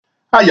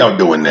How y'all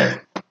doing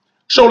there?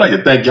 Sure like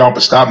to thank y'all for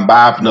stopping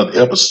by for another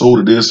episode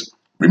of this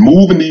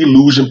Removing the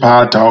Illusion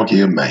Pod Talk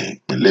here, man.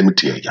 And let me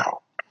tell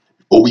y'all,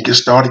 before we get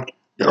started,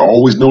 you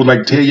always know like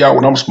to tell y'all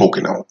what I'm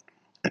smoking on.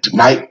 And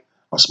tonight,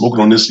 I'm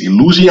smoking on this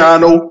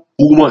Illusiano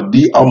Fuma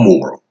di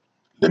Amoro.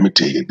 Let me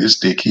tell you, this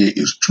stick here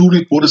is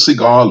truly for the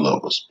cigar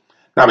lovers.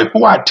 Now,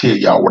 before I tell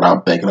y'all what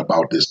I'm thinking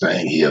about this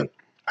thing here,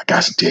 I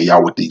got to tell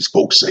y'all what these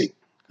folks say.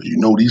 Because you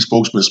know these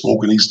folks been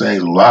smoking these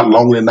things a lot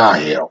longer than I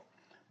have.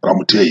 But I'm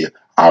going to tell you,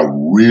 I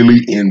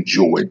really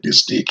enjoyed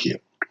this stick here.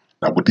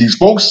 Now, what these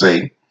folks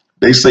say,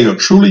 they say a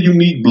truly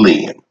unique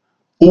blend.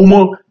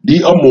 Fuma di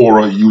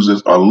Amora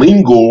uses a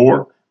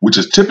lingor, which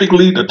is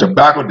typically the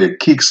tobacco that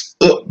kicks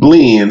up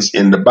blends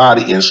in the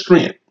body in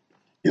strength.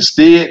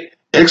 Instead,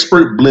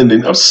 expert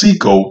blending of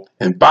Seco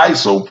and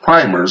Biso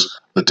primers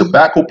the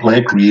tobacco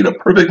plant create a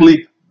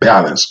perfectly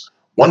balanced,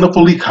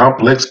 wonderfully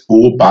complex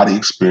full body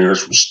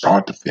experience from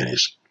start to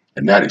finish.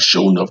 And that is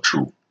sure enough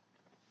true.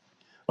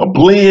 A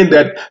blend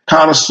that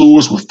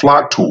connoisseurs would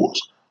flock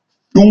towards.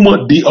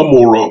 Fuma di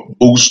Amora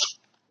boasts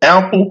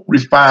ample,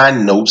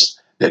 refined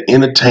notes that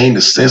entertain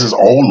the senses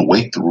all the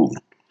way through.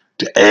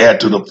 To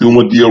add to the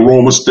Fuma di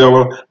Aroma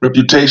stellar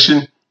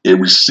reputation, it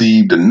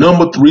received the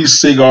 #3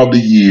 cigar of the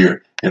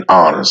year in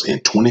honors in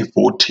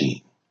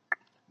 2014.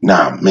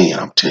 Now, man,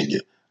 I'm telling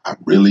you, I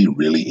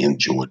really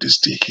enjoyed this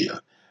stick here.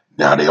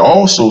 Now, they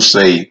also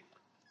say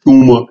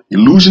Fuma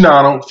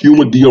Illusionado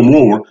Fuma di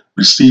Amor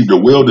received a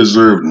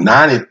well-deserved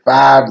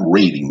 95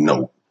 rating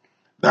note.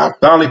 Now, I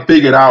finally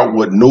figured out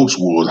what notes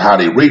was, how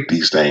they rate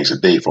these things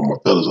today from my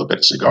fellas up at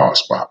the cigar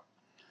spot.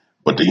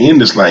 But to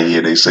end this line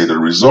here, they say the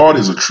result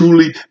is a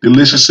truly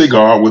delicious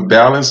cigar with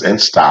balance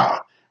and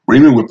style,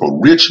 brimming with a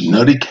rich,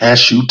 nutty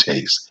cashew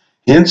taste,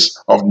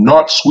 hints of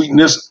nut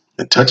sweetness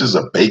and touches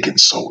of baking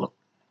soda.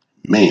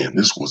 Man,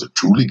 this was a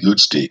truly good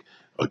stick.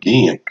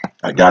 Again,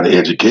 I got an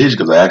education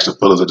because I asked the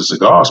fellas at the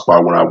cigar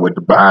spot when I went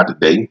to buy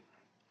today,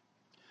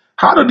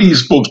 how do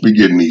these folks be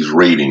getting these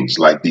ratings,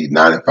 like these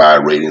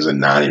 95 ratings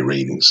and 90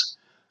 ratings?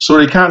 So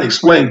they kind of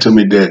explained to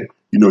me that,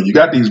 you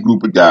got these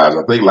group of guys,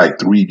 I think like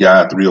three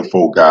or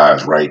four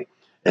guys, right?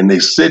 And they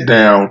sit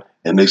down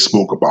and they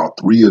smoke about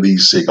 3 of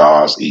these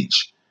cigars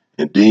each.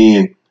 And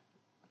then,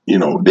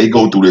 they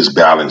go through this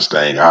balance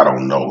thing. I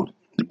don't know.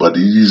 But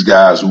these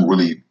guys who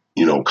really,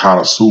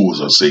 connoisseurs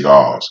of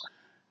cigars,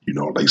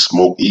 they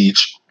smoke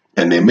each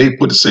and they may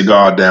put the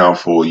cigar down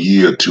for a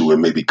year or two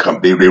and maybe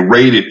they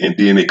rate it and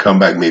then they come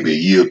back maybe a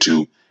year or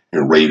two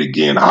and rate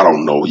again. I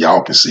don't know.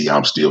 Y'all can see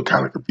I'm still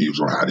kind of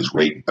confused on how this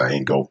rating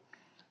thing go.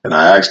 And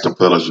I asked the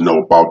fellas,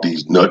 about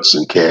these nuts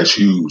and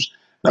cashews.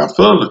 Now,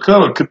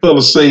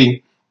 fellas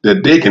say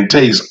that they can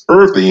taste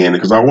earthy in it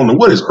because I wonder,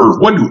 what is earth?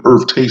 What do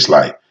earth taste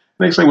like?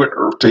 And they say, well,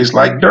 earth tastes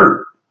like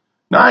dirt.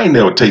 Now, I ain't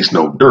never taste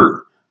no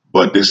dirt,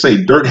 but they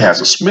say dirt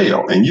has a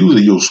smell. And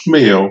usually your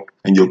smell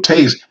and your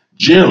taste,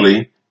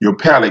 generally, your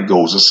palate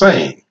goes the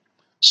same.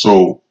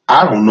 So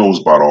I don't know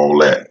about all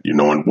that,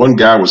 and one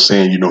guy was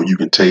saying, he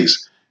can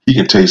taste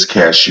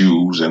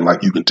cashews and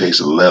like you can taste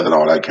the leather and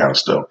all that kind of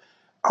stuff.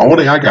 The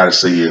only thing I got to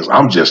say is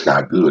I'm just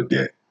not good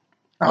yet.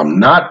 I'm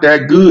not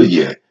that good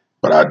yet,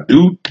 but I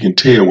can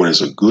tell when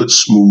it's a good,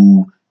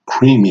 smooth,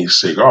 creamy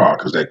cigar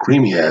because that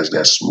creamy has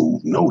that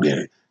smooth note in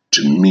it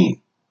to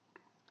me.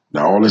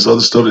 Now, all this other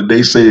stuff that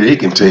they say they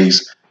can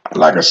taste,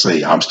 like I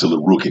say, I'm still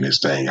a rookie in this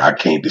thing. I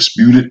can't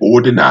dispute it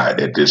or deny it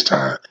at this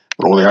time.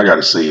 But the only thing I got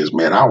to say is,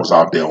 man, I was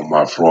out there on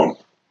my front,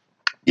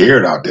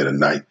 Garrett out there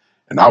tonight,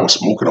 and I was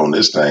smoking on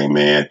this thing,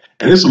 man.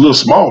 And it's a little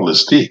smaller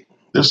stick.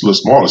 This little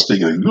smaller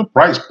stick, and it's a good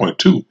price point,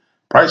 too.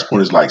 Price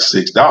point is like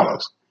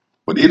 $6.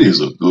 But it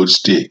is a good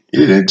stick.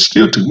 It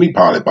still took me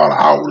probably about an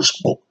hour to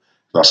smoke.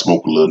 So I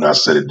smoked a little and I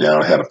set it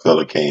down. I had a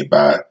fella came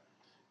by.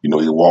 He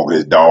walking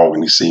his dog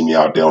and he seen me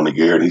out there on the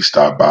Garrett and he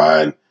stopped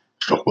by and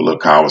struck a little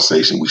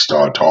conversation. We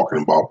started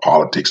talking about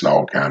politics and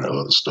all kind of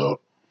other stuff.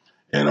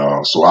 And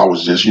so I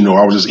was just,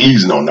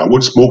 easing on. Now, I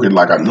wasn't smoking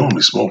like I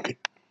normally smoke it.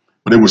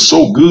 But it was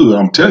so good,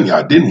 I'm telling you,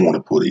 I didn't want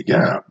to put it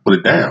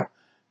down.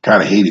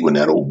 Kind of hated when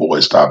that old boy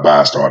stopped by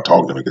and started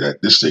talking to me because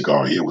this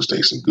cigar here was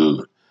tasting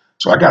good.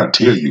 So I got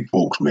to tell you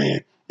folks,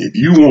 man, if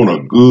you want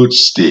a good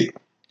stick,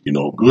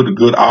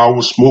 good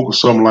hour smoke or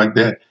something like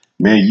that,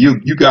 man,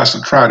 you got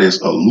to try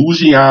this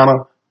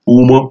Illusiana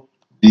Fuma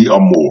di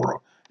Amora.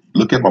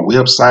 Look at my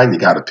website and you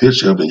got a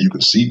picture of it and you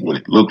can see what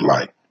it looked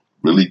like.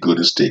 Really good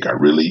and stick. I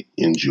really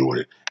enjoyed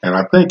it. And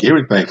I think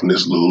everything from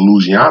this little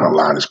Illusiana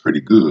line is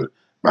pretty good.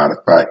 Matter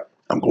of fact,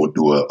 I'm going to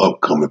do an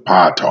upcoming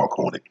pod talk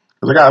on it.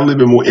 Because I got a little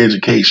bit more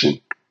education,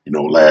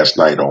 last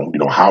night on,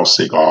 how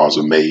cigars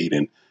are made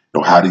and,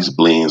 how these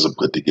blends are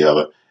put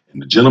together.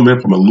 And the gentleman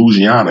from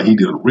Illusiana, he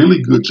did a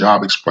really good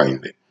job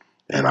explaining it.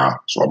 And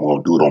so I'm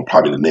going to do it on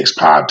probably the next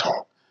pod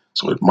talk.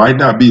 So it might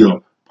not be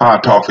a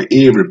pod talk for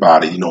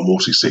everybody,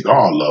 mostly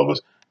cigar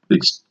lovers.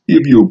 It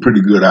give you a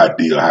pretty good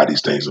idea of how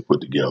these things are put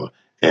together.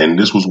 And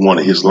this was one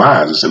of his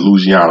lines. It's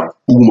Illusiana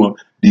Fuma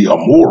di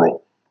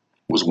Amoro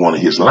was one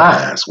of his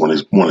lines, one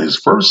of his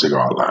first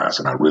cigar lines,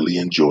 and I really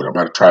enjoyed it. I'm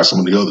about to try some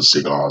of the other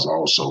cigars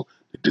also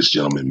that this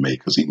gentleman made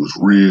because he was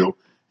real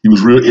he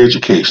was real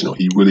educational.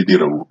 He really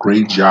did a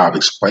great job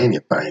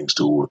explaining things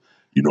to her,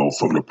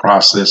 from the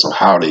process of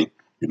how they,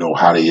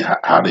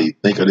 how they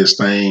think of this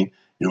thing,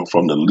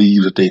 from the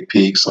leaves that they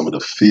pick, some of the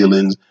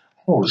feelings,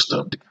 all this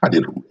stuff. I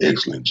did an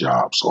excellent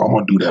job. So I'm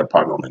gonna do that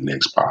probably on the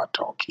next pod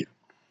talk here.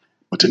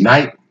 But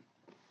tonight,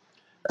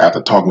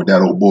 after talking with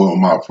that old boy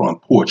on my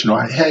front porch,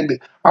 I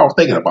was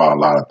thinking about a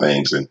lot of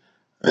things, and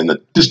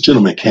this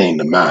gentleman came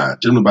to mind, a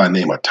gentleman by the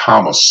name of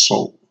Thomas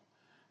Sowell.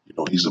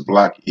 He's a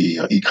black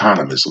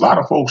economist. A lot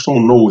of folks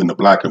don't know in the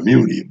black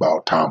community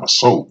about Thomas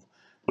Sowell.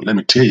 But let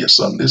me tell you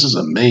something. This is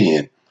a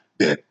man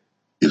that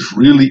is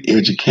really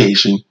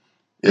educational,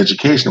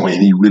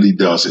 and he really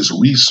does his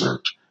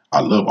research.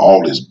 I love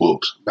all his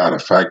books. Matter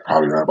of fact,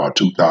 probably around about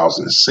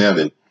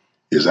 2007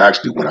 is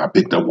actually when I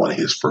picked up one of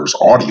his first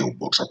audio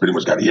books. I pretty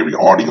much got every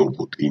audio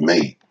book that he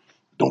made.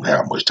 Don't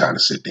have much time to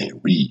sit there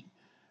and read.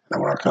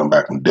 And when I come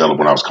back from Delaware,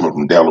 when I was coming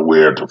from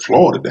Delaware to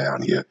Florida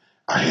down here,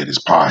 I had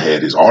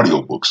his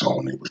audio books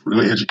on. It was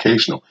really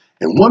educational.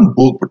 And one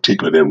book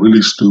particular that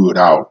really stood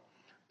out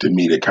to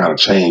me that kind of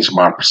changed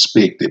my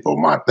perspective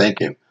or my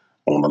thinking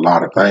on a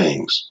lot of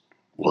things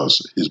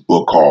was his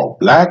book called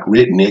Black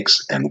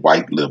Rednecks and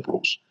White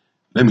Liberals.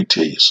 Let me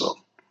tell you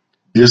something.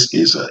 This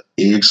is an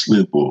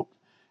excellent book.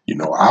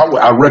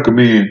 I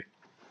recommend,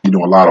 a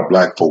lot of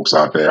black folks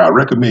out there, I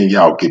recommend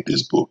y'all get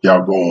this book.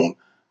 Y'all go on,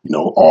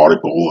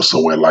 Audible or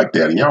somewhere like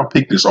that, and y'all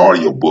pick this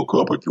audio book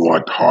up. If you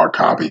want the hard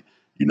copy,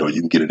 you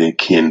can get it in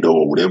Kindle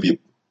or whatever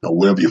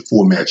whatever your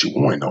format you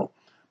want,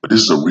 But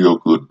this is a real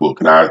good book.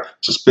 And I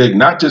suspect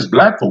not just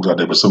black folks out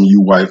there, but some of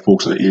you white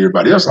folks and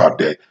everybody else out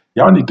there,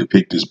 y'all need to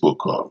pick this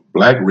book up.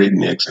 Black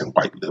Rednecks and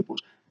White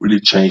Liberals. Really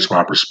changed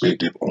my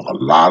perspective on a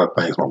lot of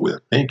things, my way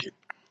of thinking.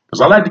 Because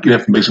I like to get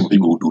information from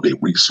people who do their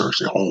research,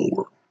 their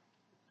homework.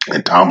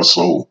 And Thomas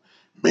Sowell,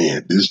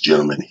 man, this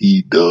gentleman,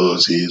 he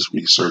does his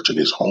research and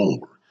his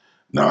homework.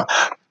 Now,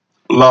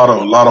 a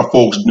lot of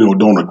folks,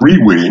 don't agree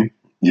with him,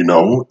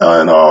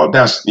 and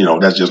that's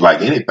just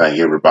like anything.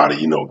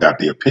 Everybody, got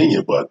their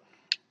opinion. But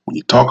when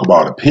you talk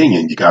about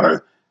opinion, you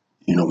gotta,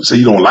 say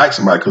you don't like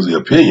somebody because of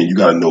their opinion. You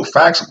gotta know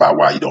facts about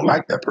why you don't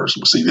like that person.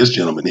 But see, this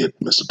gentleman here,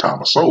 Mr.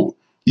 Thomas Sowell,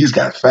 he's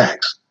got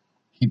facts.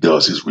 He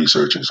does his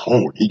research and his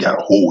homework. He got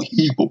a whole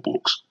heap of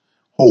books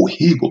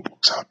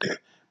out there.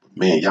 But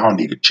man, y'all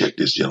need to check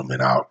this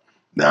gentleman out.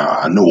 Now,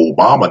 I know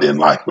Obama didn't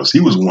like us.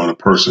 He was one of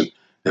the person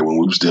that when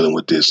we was dealing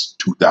with this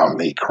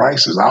 2008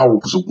 crisis, I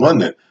was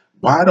wondering,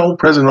 why don't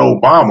President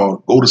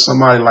Obama go to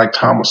somebody like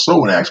Thomas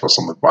Sowell and ask for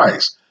some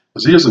advice?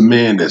 Because here's a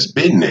man that's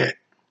been there.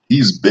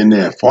 He's been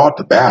there and fought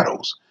the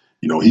battles.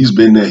 He's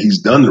been there. He's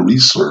done the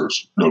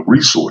research.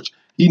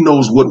 He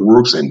knows what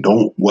works and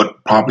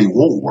what probably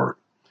won't work.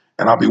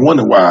 And I'll be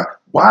wondering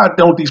why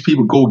don't these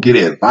people go get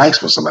advice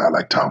from somebody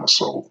like Thomas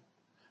Sowell?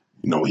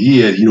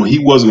 He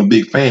wasn't a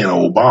big fan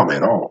of Obama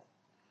at all.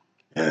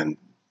 And,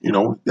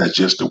 that's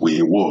just the way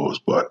it was.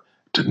 But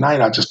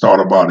tonight I just thought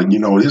about it.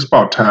 It's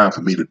about time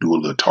for me to do a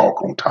little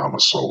talk on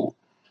Thomas Sowell,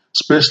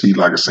 especially,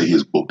 like I say,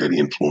 his book that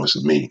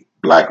influences me,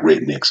 Black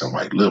Rednecks and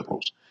White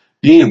Liberals.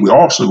 Then we're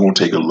also going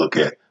to take a look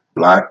at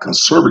black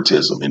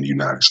conservatism in the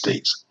United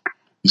States.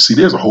 You see,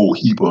 there's a whole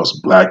heap of us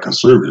black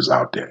conservatives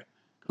out there.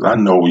 Because I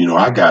know,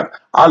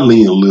 I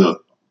lean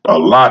a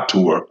lot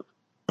toward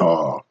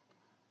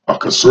a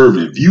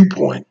conservative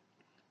viewpoint.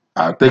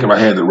 I think if I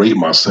had to rate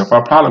myself,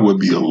 I probably would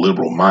be a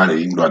liberal minded,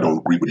 even though I don't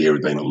agree with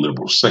everything the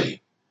liberals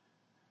say.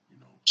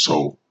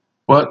 So,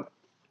 but,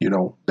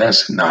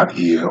 that's not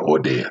here or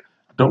there.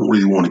 I don't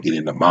really want to get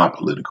into my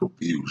political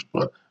views,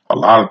 but a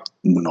lot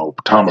of,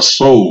 Thomas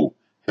Sowell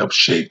helped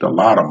shape a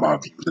lot of my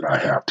views that I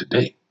have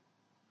today.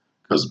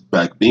 Because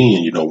back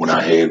then, when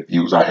I had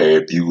views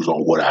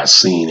on what I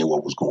seen and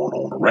what was going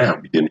on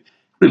around me. Didn't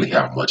really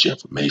have much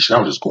information. I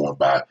was just going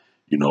by,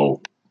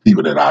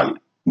 people that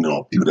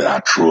I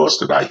trust,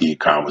 that I hear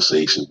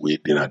conversations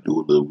with, then I do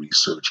a little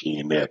research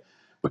here and there.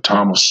 But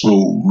Thomas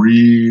Sowell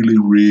really,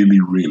 really,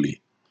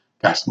 really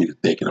got me to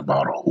thinking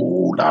about a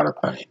whole lot of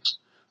things.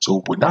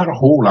 So without a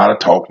whole lot of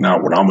talk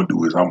now, what I'm going to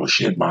do is I'm going to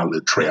shed my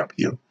little trap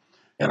here.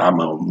 And I'm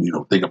going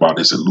to, think about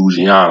this in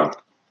Louisiana.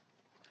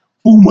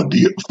 Former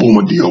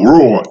deal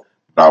Roy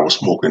that I was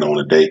smoking on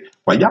today.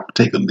 But y'all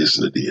take a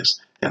listen to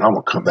this. And I'm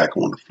going to come back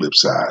on the flip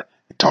side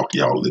and talk to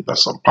y'all a little about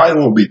something. Probably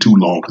won't be too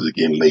long because it's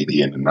getting late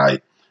in the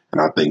night.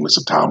 And I think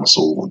Mr. Thomas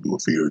Sowell will do a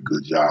very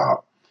good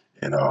job.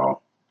 And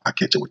I'll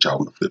catch up with y'all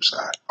on the flip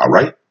side. All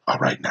right? All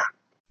right now.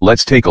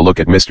 Let's take a look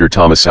at Mr.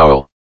 Thomas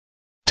Sowell.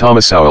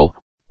 Thomas Sowell,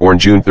 born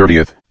June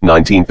 30th,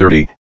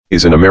 1930,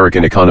 is an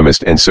American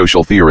economist and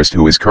social theorist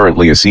who is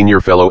currently a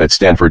senior fellow at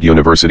Stanford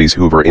University's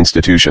Hoover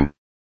Institution.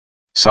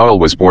 Sowell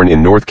was born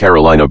in North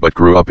Carolina but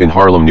grew up in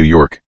Harlem, New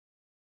York.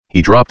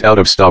 He dropped out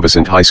of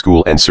Stuyvesant High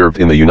School and served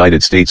in the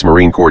United States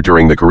Marine Corps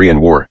during the Korean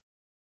War.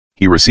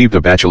 He received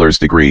a bachelor's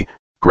degree,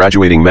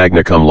 graduating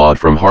magna cum laude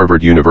from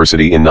Harvard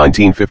University in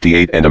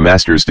 1958 and a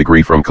master's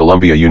degree from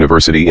Columbia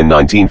University in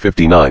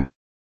 1959.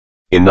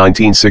 In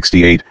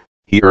 1968,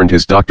 he earned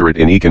his doctorate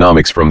in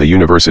economics from the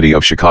University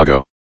of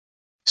Chicago.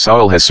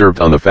 Sowell has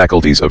served on the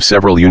faculties of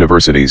several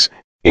universities,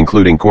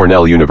 including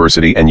Cornell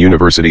University and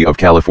University of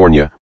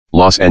California,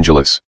 Los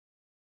Angeles.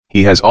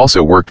 He has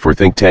also worked for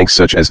think tanks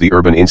such as the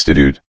Urban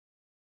Institute.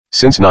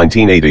 Since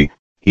 1980,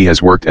 he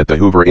has worked at the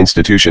Hoover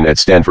Institution at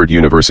Stanford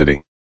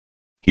University.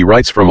 He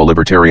writes from a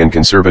libertarian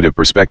conservative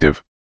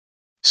perspective.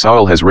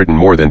 Sowell has written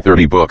more than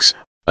 30 books,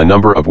 a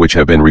number of which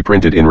have been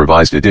reprinted in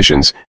revised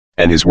editions,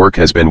 and his work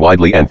has been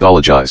widely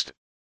anthologized.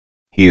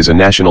 He is a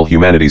National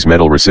Humanities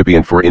Medal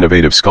recipient for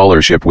innovative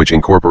scholarship which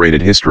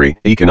incorporated history,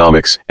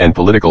 economics, and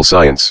political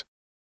science.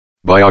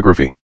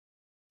 Biography.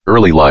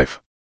 Early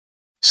life.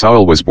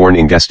 Sowell was born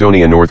in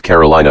Gastonia, North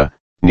Carolina,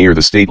 near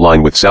the state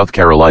line with South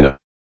Carolina.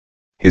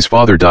 His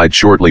father died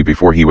shortly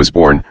before he was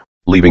born,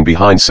 leaving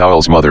behind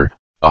Sowell's mother,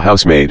 a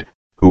housemaid,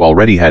 who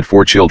already had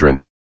 4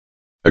 children.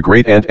 A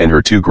great-aunt and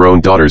her 2 grown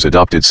daughters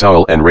adopted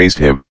Sowell and raised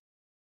him.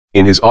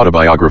 In his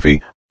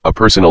autobiography, A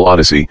Personal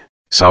Odyssey,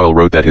 Sowell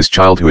wrote that his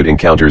childhood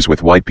encounters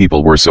with white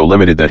people were so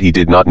limited that he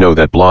did not know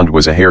that blonde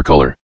was a hair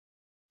color.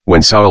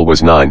 When Sowell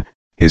was 9,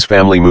 his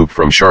family moved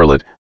from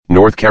Charlotte,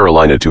 North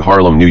Carolina to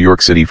Harlem, New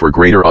York City for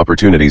greater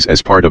opportunities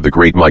as part of the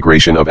Great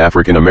Migration of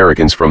African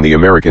Americans from the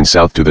American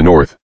South to the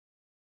North.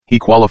 He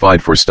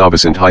qualified for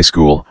Stuyvesant High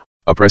School,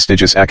 a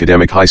prestigious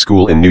academic high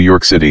school in New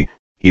York City.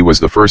 He was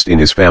the first in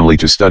his family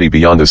to study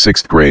beyond the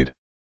 6th grade.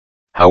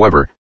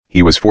 However,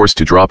 he was forced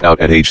to drop out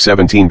at age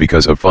 17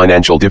 because of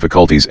financial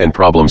difficulties and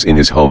problems in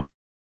his home.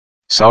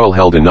 Sowell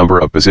held a number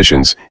of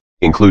positions,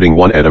 including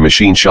one at a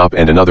machine shop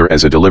and another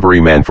as a delivery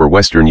man for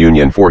Western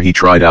Union before he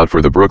tried out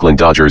for the Brooklyn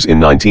Dodgers in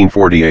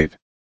 1948.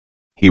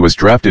 He was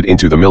drafted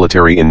into the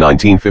military in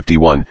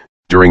 1951,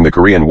 during the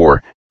Korean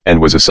War,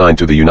 and was assigned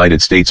to the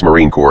United States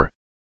Marine Corps.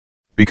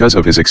 Because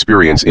of his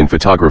experience in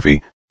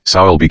photography,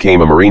 Sowell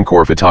became a Marine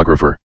Corps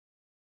photographer.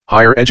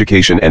 Higher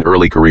education and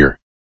early career.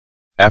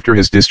 After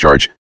his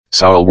discharge,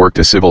 Sowell worked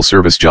a civil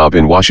service job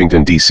in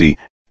Washington, D.C.,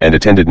 and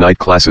attended night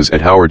classes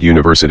at Howard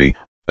University,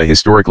 a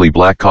historically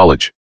black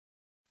college.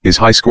 His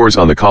high scores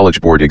on the College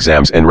Board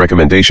exams and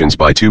recommendations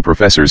by 2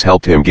 professors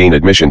helped him gain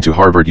admission to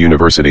Harvard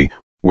University,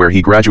 where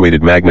he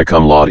graduated magna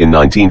cum laude in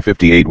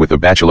 1958 with a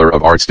Bachelor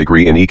of Arts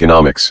degree in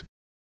economics.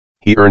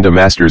 He earned a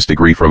master's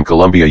degree from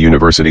Columbia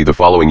University the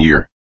following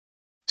year.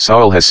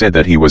 Sowell has said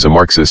that he was a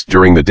Marxist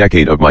during the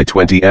decade of my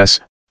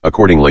 20s.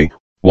 Accordingly,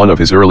 one of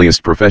his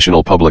earliest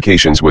professional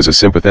publications was a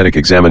sympathetic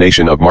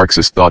examination of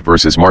Marxist thought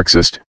versus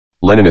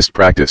Marxist-Leninist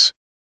practice.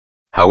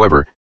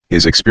 However,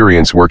 his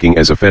experience working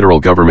as a federal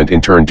government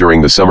intern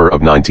during the summer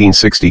of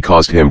 1960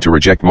 caused him to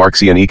reject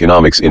Marxian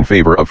economics in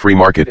favor of free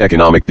market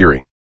economic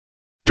theory.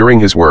 During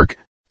his work,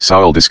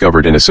 Sowell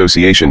discovered an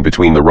association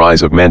between the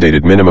rise of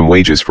mandated minimum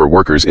wages for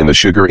workers in the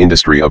sugar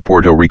industry of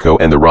Puerto Rico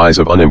and the rise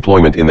of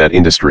unemployment in that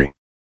industry.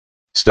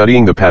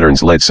 Studying the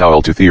patterns led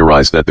Sowell to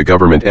theorize that the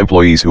government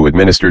employees who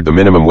administered the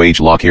minimum wage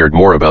law cared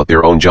more about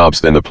their own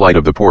jobs than the plight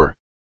of the poor.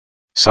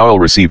 Sowell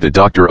received a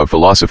Doctor of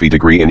Philosophy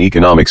degree in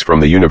economics from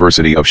the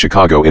University of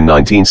Chicago in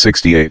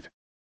 1968.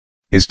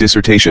 His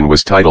dissertation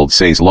was titled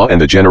Say's Law and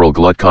the General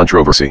Glut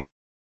Controversy.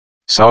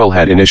 Sowell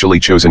had initially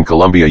chosen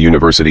Columbia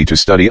University to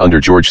study under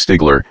George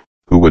Stigler,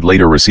 who would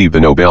later receive the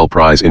Nobel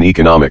Prize in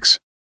Economics.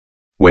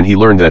 When he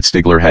learned that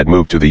Stigler had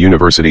moved to the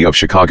University of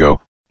Chicago,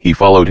 he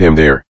followed him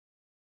there.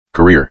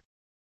 Career.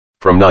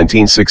 From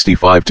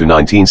 1965 to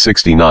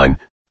 1969,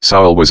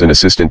 Sowell was an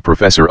assistant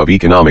professor of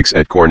economics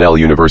at Cornell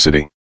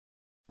University.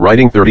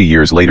 Writing 30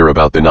 years later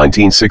about the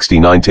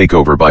 1969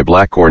 takeover by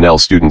black Cornell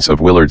students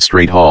of Willard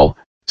Straight Hall,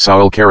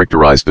 Sowell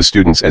characterized the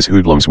students as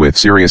hoodlums with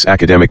serious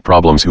academic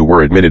problems who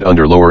were admitted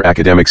under lower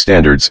academic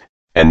standards,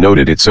 and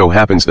noted it so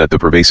happens that the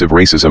pervasive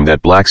racism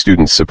that black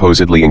students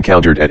supposedly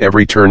encountered at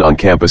every turn on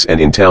campus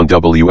and in town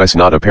was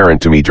not apparent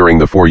to me during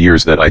the 4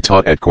 years that I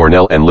taught at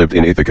Cornell and lived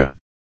in Ithaca.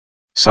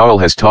 Sowell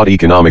has taught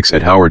economics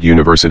at Howard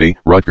University,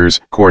 Rutgers,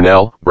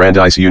 Cornell,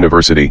 Brandeis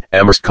University,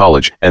 Amherst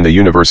College, and the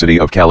University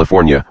of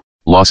California,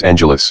 Los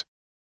Angeles.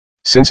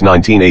 Since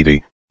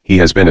 1980, he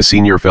has been a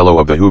senior fellow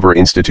of the Hoover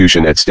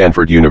Institution at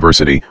Stanford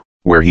University,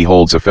 where he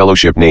holds a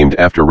fellowship named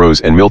after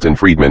Rose and Milton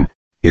Friedman,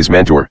 his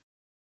mentor.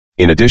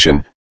 In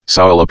addition,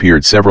 Sowell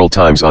appeared several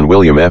times on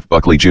William F.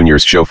 Buckley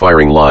Jr.'s show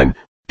Firing Line,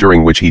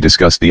 during which he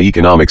discussed the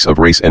economics of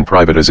race and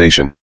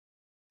privatization.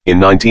 In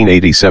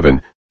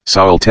 1987,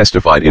 Sowell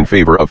testified in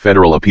favor of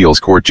Federal Appeals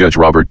Court Judge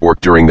Robert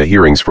Bork during the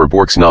hearings for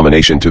Bork's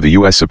nomination to the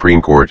U.S.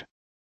 Supreme Court.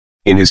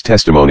 In his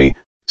testimony,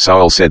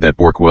 Sowell said that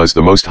Bork was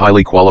the most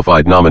highly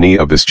qualified nominee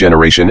of this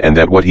generation and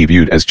that what he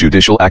viewed as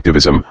judicial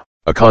activism,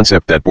 a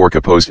concept that Bork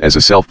opposed as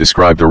a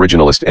self-described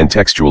originalist and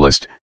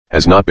textualist,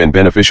 has not been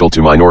beneficial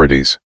to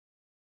minorities.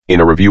 In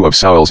a review of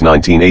Sowell's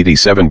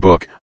 1987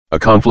 book, A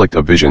Conflict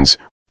of Visions,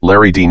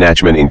 Larry D.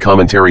 Nachman in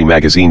Commentary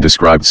magazine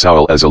described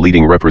Sowell as a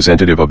leading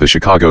representative of the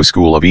Chicago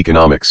School of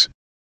Economics.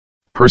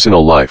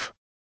 Personal life.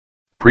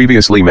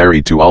 Previously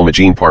married to Alma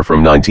Jean Parr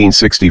from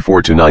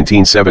 1964 to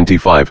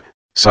 1975,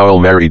 Sowell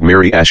married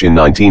Mary Ash in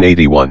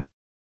 1981.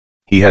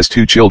 He has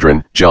 2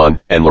 children,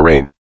 John and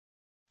Lorraine.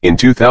 In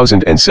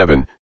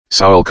 2007,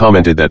 Sowell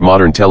commented that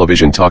modern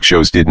television talk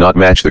shows did not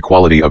match the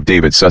quality of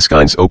David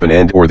Suskind's Open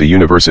End or the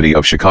University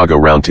of Chicago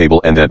Roundtable,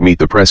 and that Meet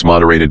the Press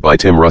moderated by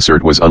Tim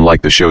Russert was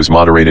unlike the shows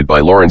moderated by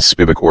Lawrence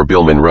Spivak or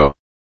Bill Monroe.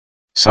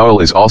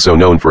 Sowell is also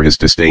known for his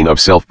disdain of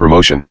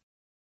self-promotion.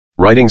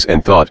 Writings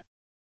and thought.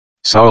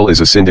 Sowell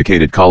is a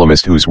syndicated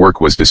columnist whose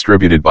work was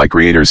distributed by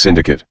Creators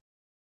Syndicate.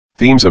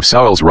 Themes of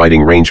Sowell's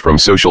writing range from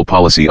social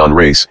policy on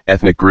race,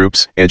 ethnic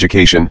groups,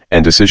 education,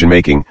 and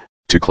decision-making,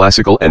 to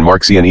classical and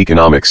Marxian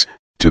economics,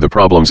 to the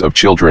problems of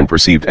children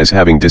perceived as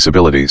having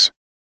disabilities.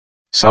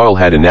 Sowell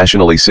had a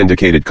nationally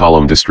syndicated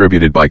column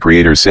distributed by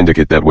Creators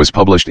Syndicate that was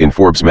published in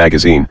Forbes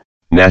magazine,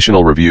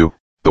 National Review,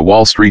 The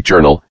Wall Street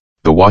Journal,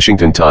 The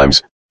Washington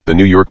Times, The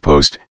New York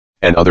Post,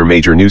 and other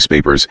major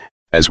newspapers,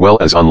 as well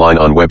as online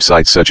on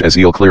websites such as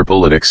Il Clear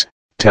Politics,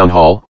 Town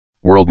Hall,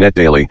 World Net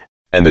Daily,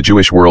 and the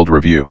Jewish World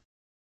Review.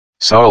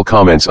 Sowell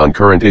comments on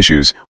current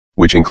issues,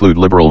 which include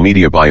liberal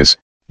media bias,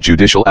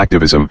 judicial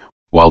activism,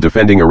 while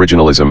defending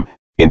originalism,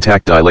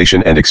 intact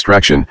dilation and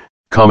extraction,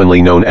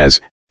 commonly known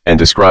as, and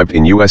described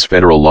in U.S.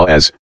 federal law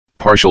as,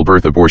 partial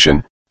birth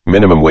abortion,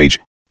 minimum wage,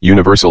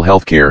 universal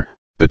health care,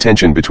 the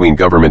tension between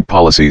government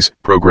policies,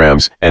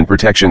 programs, and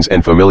protections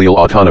and familial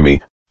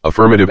autonomy,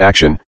 affirmative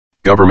action,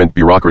 government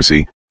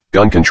bureaucracy,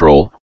 gun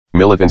control,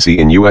 militancy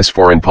in U.S.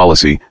 foreign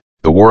policy,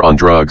 the war on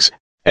drugs,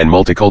 and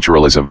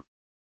multiculturalism.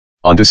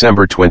 On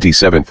December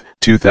 27,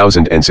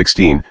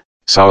 2016,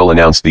 Sowell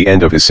announced the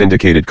end of his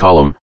syndicated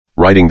column,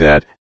 writing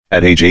that,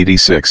 at age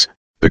 86,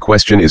 the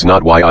question is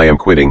not why I am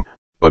quitting,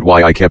 but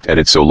why I kept at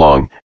it so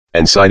long,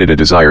 and cited a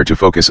desire to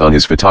focus on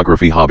his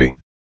photography hobby.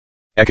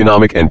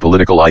 Economic and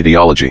political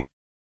ideology.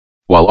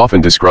 While often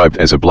described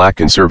as a black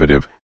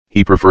conservative,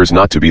 he prefers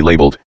not to be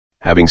labeled,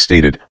 having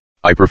stated,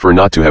 I prefer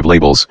not to have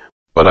labels,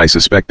 but I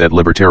suspect that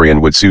libertarian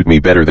would suit me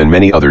better than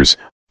many others,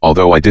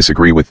 although I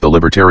disagree with the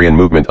libertarian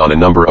movement on a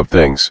number of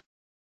things.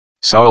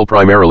 Sowell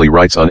primarily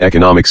writes on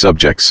economic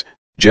subjects,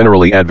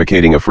 generally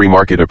advocating a free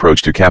market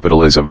approach to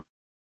capitalism.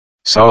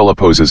 Sowell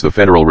opposes the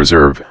Federal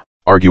Reserve,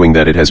 arguing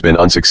that it has been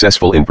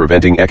unsuccessful in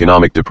preventing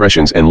economic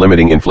depressions and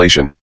limiting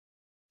inflation.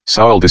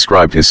 Sowell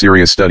described his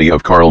serious study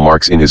of Karl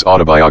Marx in his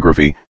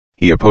autobiography.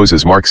 He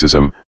opposes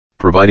Marxism,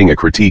 providing a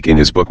critique in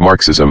his book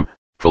Marxism,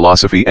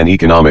 Philosophy and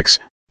Economics,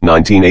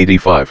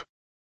 1985.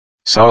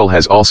 Sowell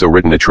has also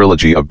written a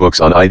trilogy of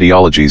books on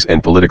ideologies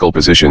and political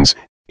positions,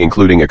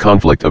 including A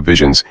Conflict of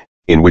Visions,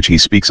 in which he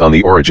speaks on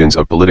the origins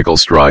of political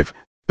strife,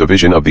 The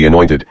Vision of the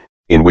Anointed,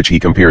 in which he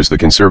compares the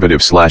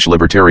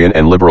conservative/libertarian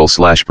and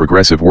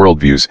liberal/progressive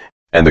worldviews,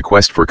 and The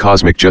Quest for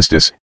Cosmic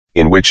Justice,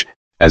 in which,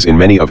 as in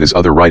many of his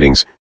other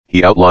writings,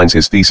 he outlines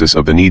his thesis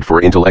of the need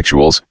for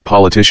intellectuals,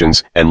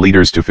 politicians, and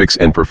leaders to fix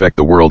and perfect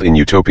the world in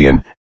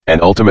utopian,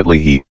 and ultimately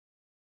he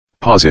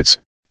posits,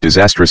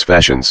 disastrous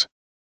fashions.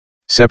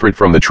 Separate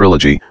from the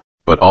trilogy,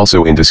 but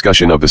also in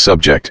discussion of the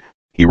subject,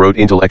 he wrote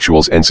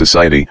Intellectuals and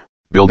Society,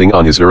 building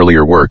on his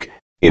earlier work,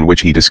 in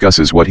which he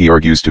discusses what he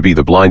argues to be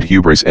the blind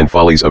hubris and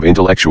follies of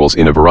intellectuals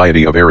in a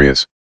variety of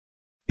areas.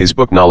 His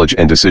book Knowledge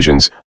and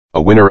Decisions,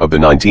 a winner of the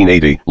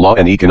 1980 Law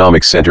and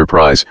Economics Center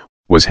Prize,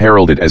 was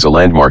heralded as a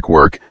landmark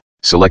work,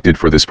 selected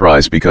for this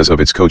prize because of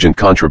its cogent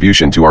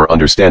contribution to our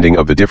understanding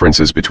of the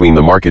differences between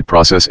the market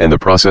process and the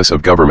process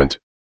of government.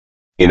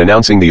 In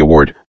announcing the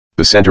award,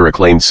 the center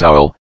acclaimed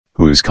Sowell,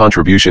 whose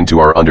contribution to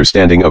our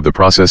understanding of the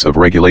process of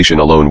regulation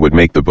alone would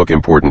make the book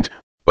important,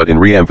 but in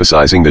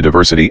re-emphasizing the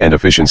diversity and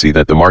efficiency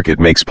that the market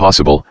makes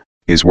possible,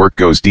 his work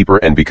goes deeper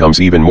and becomes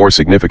even more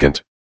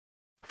significant.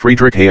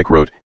 Friedrich Hayek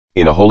wrote,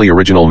 in a wholly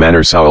original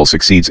manner Sowell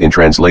succeeds in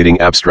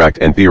translating abstract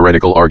and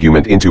theoretical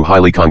argument into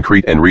highly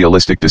concrete and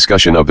realistic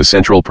discussion of the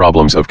central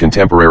problems of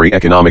contemporary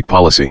economic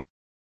policy.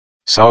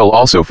 Sowell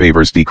also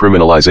favors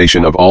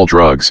decriminalization of all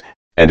drugs,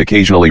 and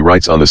occasionally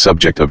writes on the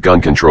subject of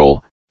gun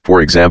control.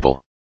 For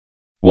example,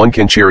 one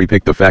can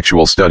cherry-pick the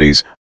factual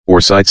studies, or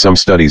cite some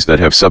studies that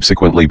have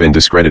subsequently been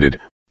discredited,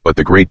 but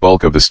the great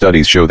bulk of the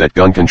studies show that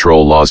gun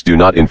control laws do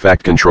not in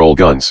fact control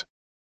guns.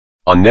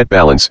 On net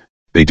balance,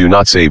 they do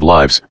not save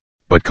lives,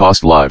 but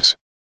cost lives.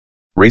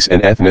 Race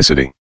and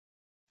ethnicity.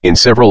 In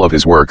several of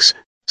his works,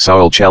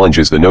 Sowell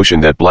challenges the notion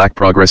that black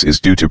progress is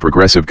due to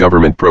progressive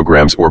government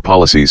programs or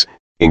policies,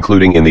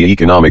 including in the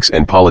Economics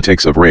and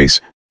Politics of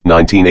Race,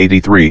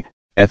 1983,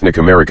 Ethnic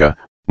America,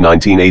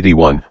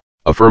 1981,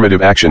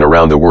 Affirmative Action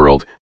Around the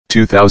World,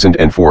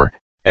 2004,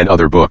 and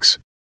other books.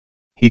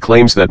 He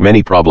claims that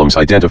many problems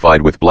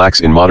identified with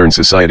blacks in modern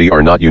society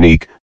are not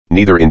unique,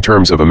 neither in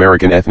terms of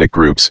American ethnic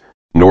groups,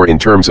 nor in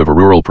terms of a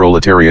rural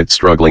proletariat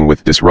struggling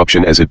with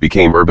disruption as it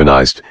became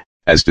urbanized,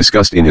 as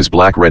discussed in his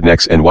Black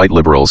Rednecks and White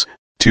Liberals,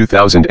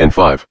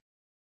 2005.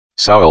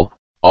 Sowell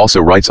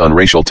also writes on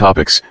racial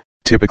topics,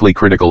 typically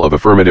critical of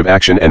affirmative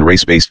action and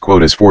race-based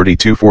quotas.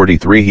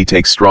 42-43. He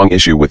takes strong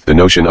issue with the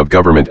notion of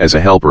government as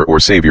a helper or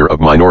savior of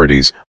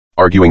minorities,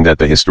 arguing that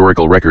the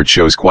historical record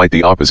shows quite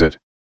the opposite.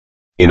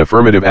 In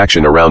Affirmative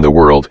Action Around the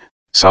World,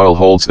 Sowell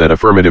holds that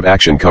affirmative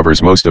action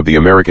covers most of the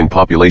American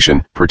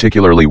population,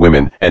 particularly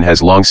women, and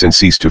has long since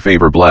ceased to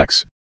favor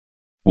blacks.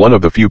 One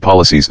of the few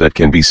policies that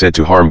can be said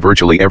to harm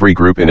virtually every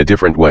group in a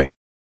different way.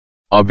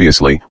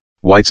 Obviously,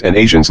 Whites and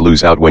Asians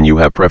lose out when you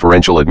have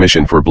preferential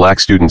admission for black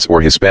students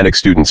or Hispanic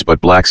students, but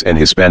blacks and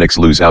Hispanics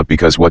lose out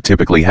because what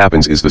typically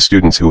happens is the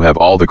students who have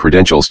all the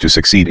credentials to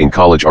succeed in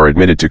college are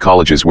admitted to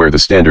colleges where the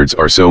standards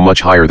are so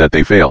much higher that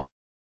they fail.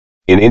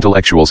 In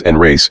Intellectuals and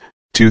Race,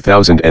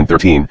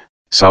 2013,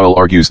 Sowell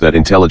argues that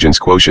intelligence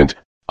quotient,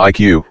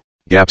 IQ,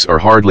 gaps are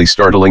hardly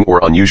startling or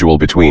unusual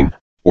between,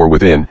 or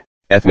within,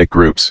 ethnic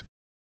groups.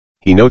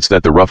 He notes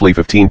that the roughly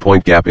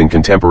 15-point gap in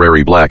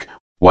contemporary black,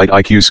 white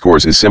IQ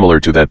scores is similar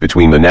to that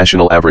between the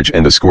national average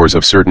and the scores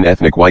of certain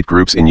ethnic white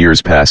groups in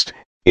years past,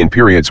 in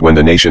periods when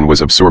the nation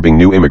was absorbing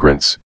new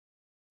immigrants.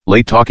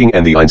 Late talking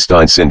and the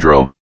Einstein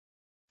syndrome.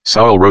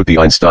 Sowell wrote The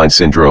Einstein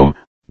Syndrome,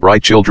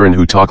 Bright Children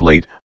Who Talk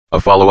Late,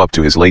 a follow-up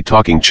to his Late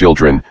Talking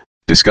Children,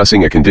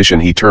 discussing a condition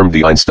he termed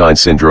the Einstein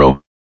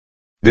syndrome.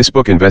 This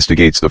book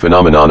investigates the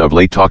phenomenon of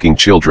late talking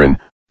children,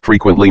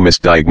 frequently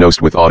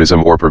misdiagnosed with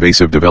autism or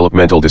pervasive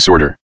developmental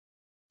disorder.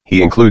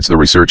 He includes the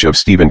research of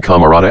Stephen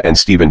Camarata and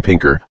Steven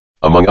Pinker,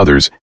 among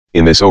others,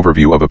 in this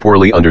overview of a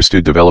poorly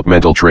understood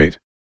developmental trait.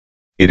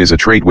 It is a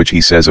trait which he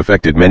says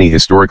affected many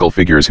historical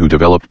figures who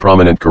developed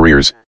prominent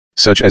careers,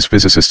 such as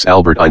physicists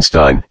Albert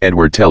Einstein,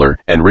 Edward Teller,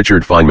 and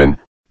Richard Feynman,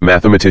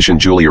 mathematician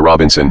Julia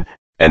Robinson,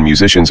 and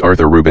musicians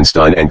Arthur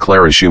Rubinstein and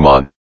Clara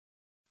Schumann.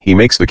 He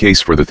makes the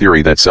case for the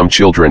theory that some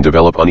children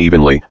develop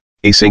unevenly,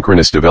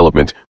 asynchronous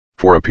development,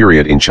 for a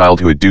period in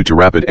childhood due to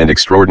rapid and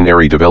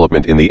extraordinary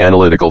development in the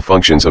analytical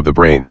functions of the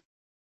brain.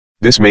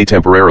 This may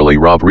temporarily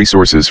rob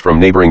resources from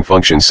neighboring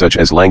functions such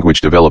as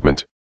language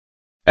development.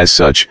 As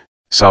such,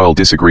 Sowell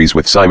disagrees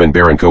with Simon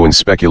Baron-Cohen's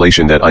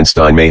speculation that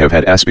Einstein may have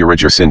had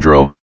Asperger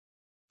syndrome.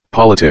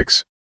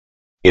 Politics.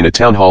 In a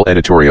town hall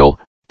editorial,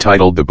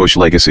 titled The Bush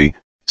Legacy,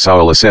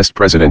 Sowell assessed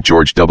President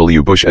George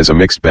W. Bush as a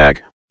mixed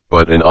bag,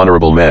 but an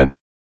honorable man.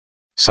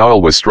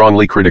 Sowell was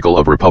strongly critical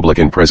of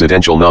Republican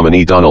presidential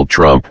nominee Donald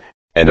Trump,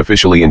 and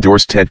officially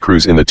endorsed Ted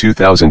Cruz in the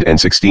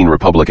 2016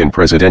 Republican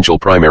presidential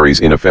primaries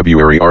in a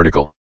February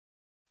article.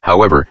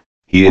 However,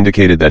 he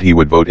indicated that he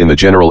would vote in the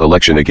general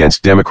election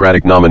against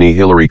Democratic nominee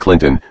Hillary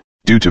Clinton,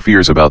 due to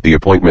fears about the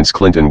appointments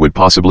Clinton would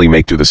possibly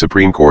make to the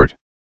Supreme Court.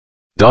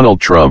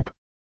 Donald Trump.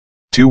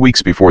 2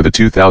 weeks before the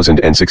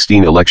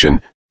 2016 election,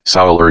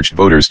 Sowell urged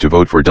voters to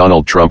vote for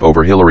Donald Trump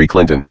over Hillary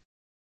Clinton.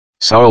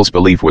 Sowell's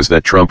belief was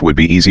that Trump would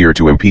be easier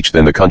to impeach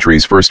than the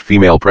country's first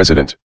female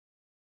president.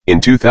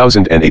 In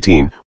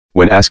 2018,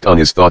 when asked on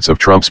his thoughts of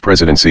Trump's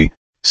presidency,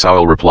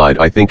 Sowell replied,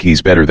 "I think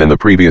he's better than the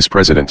previous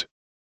president."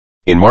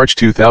 In March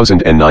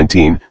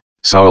 2019,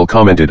 Sowell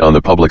commented on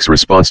the public's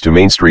response to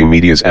mainstream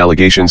media's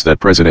allegations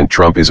that President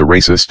Trump is a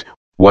racist.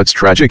 "What's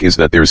tragic is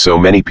that there's so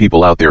many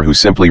people out there who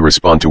simply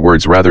respond to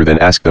words rather than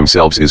ask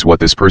themselves, is what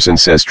this person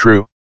says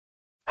true?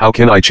 How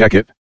can I check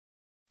it?"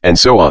 And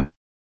so on.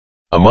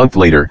 A month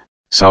later,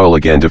 Sowell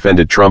again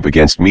defended Trump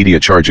against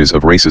media charges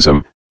of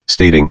racism,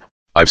 stating,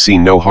 "I've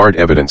seen no hard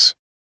evidence."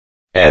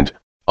 And,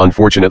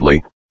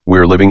 unfortunately,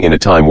 we're living in a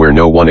time where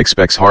no one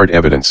expects hard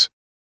evidence.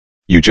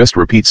 You just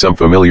repeat some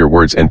familiar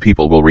words and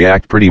people will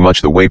react pretty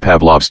much the way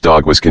Pavlov's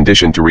dog was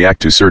conditioned to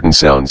react to certain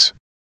sounds.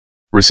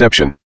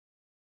 Reception.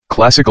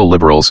 Classical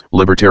liberals,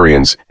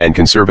 libertarians, and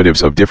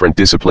conservatives of different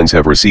disciplines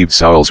have received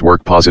Sowell's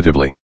work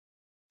positively.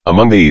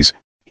 Among these,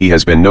 he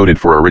has been noted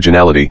for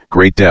originality,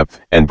 great depth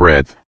and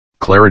breadth,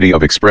 clarity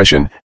of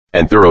expression,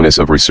 and thoroughness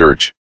of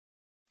research.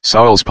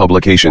 Sowell's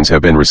publications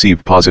have been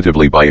received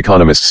positively by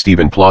economists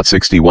Stephen Plott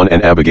 61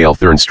 and Abigail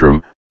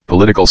Thernstrom,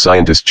 political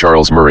scientist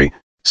Charles Murray,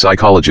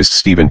 psychologist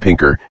Steven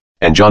Pinker,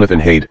 and Jonathan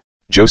Haidt,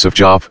 Joseph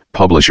Joffe,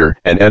 publisher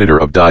and editor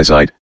of Die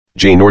Zeit,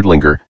 Jay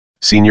Nordlinger,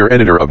 senior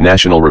editor of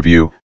National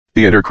Review,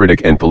 theater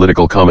critic and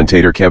political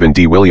commentator Kevin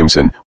D.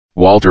 Williamson,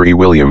 Walter E.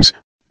 Williams,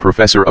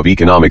 professor of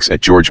economics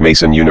at George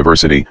Mason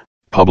University,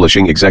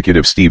 publishing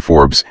executive Steve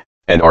Forbes,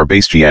 and R.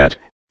 Bastiat,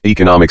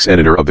 economics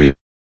editor of the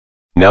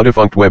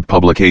now-defunct web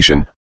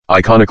publication,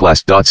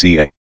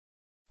 iconoclast.ca.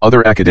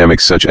 Other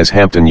academics such as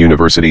Hampton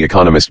University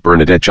economist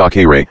Bernadette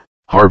Jacquet,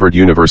 Harvard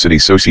University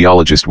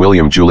sociologist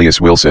William Julius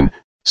Wilson,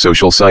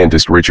 social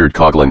scientist Richard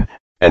Coughlin,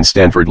 and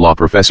Stanford law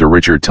professor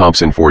Richard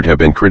Thompson Ford have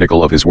been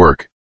critical of his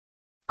work.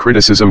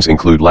 Criticisms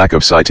include lack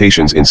of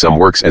citations in some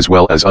works as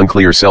well as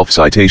unclear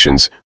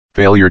self-citations,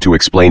 failure to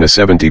explain a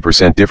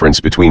 70% difference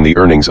between the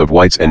earnings of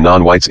whites and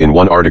non-whites in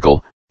one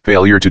article,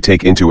 failure to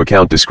take into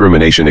account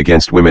discrimination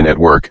against women at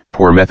work,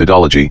 poor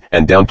methodology,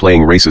 and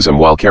downplaying racism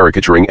while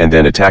caricaturing and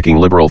then attacking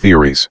liberal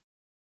theories.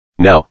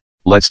 Now,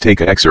 let's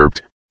take an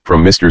excerpt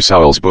from Mr.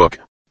 Sowell's book,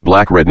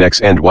 Black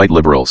Rednecks and White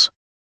Liberals.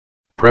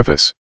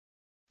 Preface.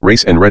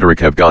 Race and rhetoric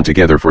have gone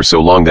together for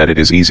so long that it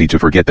is easy to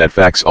forget that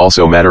facts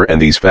also matter,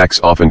 and these facts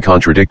often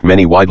contradict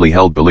many widely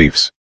held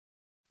beliefs.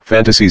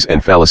 Fantasies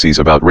and fallacies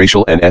about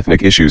racial and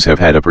ethnic issues have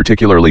had a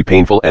particularly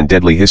painful and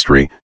deadly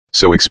history,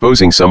 so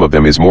exposing some of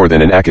them is more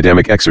than an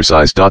academic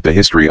exercise. The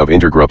history of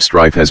intergroup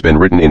strife has been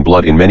written in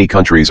blood in many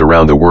countries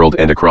around the world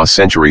and across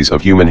centuries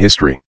of human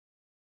history.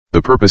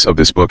 The purpose of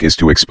this book is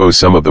to expose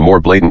some of the more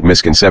blatant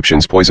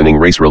misconceptions poisoning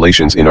race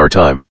relations in our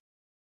time.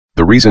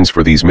 The reasons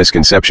for these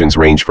misconceptions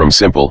range from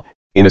simple,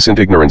 innocent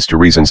ignorance to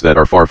reasons that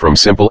are far from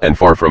simple and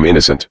far from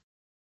innocent.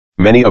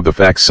 Many of the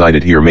facts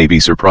cited here may be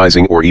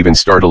surprising or even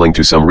startling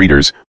to some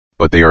readers,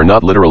 but they are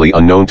not literally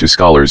unknown to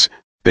scholars,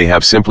 they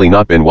have simply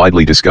not been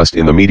widely discussed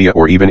in the media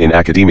or even in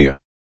academia.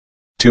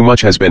 Too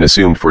much has been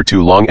assumed for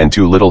too long and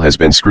too little has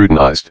been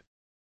scrutinized.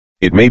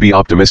 It may be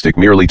optimistic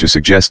merely to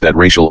suggest that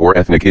racial or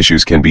ethnic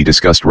issues can be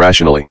discussed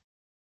rationally.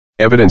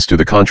 Evidence to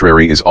the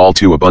contrary is all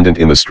too abundant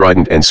in the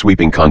strident and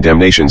sweeping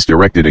condemnations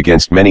directed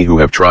against many who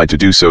have tried to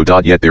do so.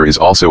 Yet there is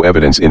also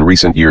evidence in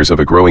recent years of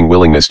a growing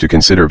willingness to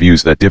consider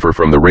views that differ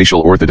from the racial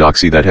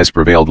orthodoxy that has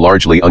prevailed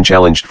largely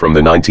unchallenged from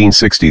the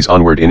 1960s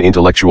onward in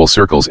intellectual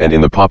circles and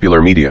in the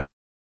popular media.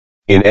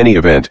 In any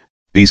event,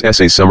 these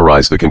essays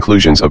summarize the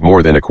conclusions of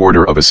more than a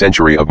quarter of a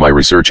century of my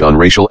research on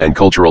racial and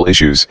cultural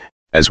issues,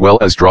 as well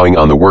as drawing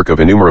on the work of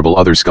innumerable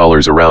other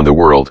scholars around the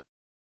world.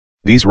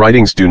 These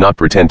writings do not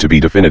pretend to be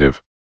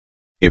definitive.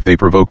 If they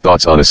provoke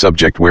thoughts on a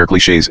subject where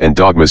cliches and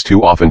dogmas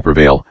too often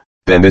prevail,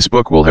 then this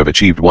book will have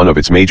achieved one of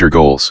its major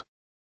goals.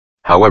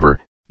 However,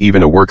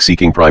 even a work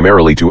seeking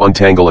primarily to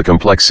untangle a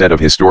complex set of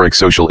historic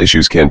social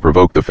issues can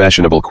provoke the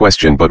fashionable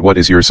question, but what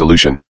is your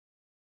solution?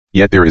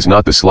 Yet there is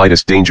not the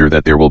slightest danger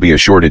that there will be a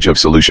shortage of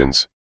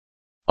solutions.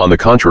 On the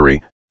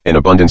contrary, an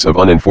abundance of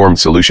uninformed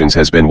solutions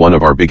has been one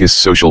of our biggest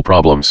social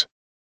problems.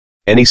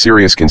 Any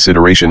serious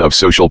consideration of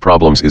social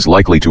problems is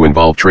likely to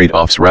involve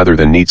trade-offs rather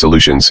than neat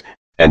solutions,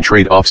 and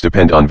trade-offs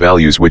depend on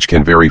values which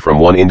can vary from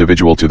one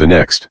individual to the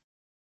next.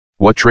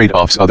 What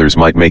trade-offs others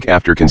might make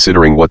after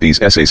considering what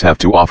these essays have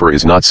to offer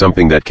is not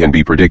something that can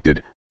be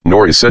predicted,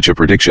 nor is such a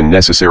prediction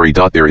necessary.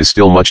 There is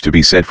still much to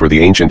be said for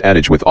the ancient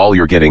adage, with all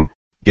you're getting,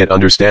 get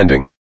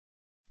understanding.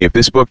 If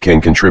this book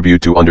can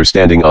contribute to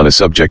understanding on a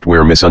subject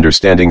where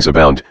misunderstandings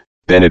abound,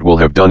 then it will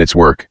have done its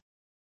work.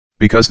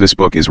 Because this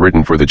book is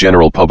written for the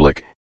general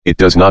public, it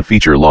does not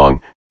feature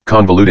long,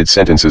 convoluted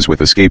sentences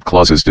with escape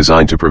clauses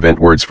designed to prevent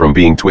words from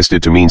being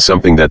twisted to mean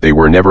something that they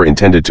were never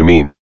intended to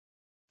mean.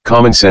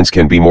 Common sense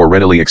can be more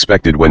readily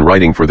expected when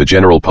writing for the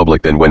general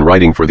public than when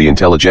writing for the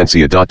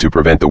intelligentsia. To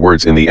prevent the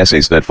words in the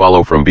essays that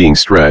follow from being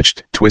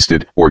stretched,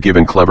 twisted, or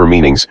given clever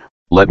meanings,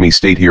 let me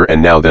state here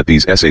and now that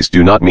these essays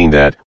do not mean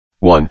that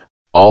 1.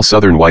 All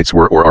Southern whites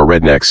were or are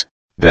rednecks,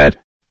 that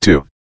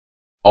 2.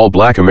 All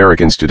Black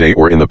Americans today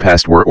or in the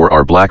past were or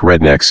are black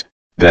rednecks,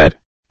 that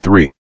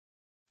 3.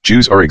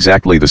 Jews are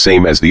exactly the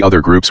same as the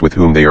other groups with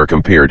whom they are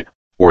compared,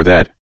 or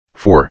that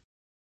 4.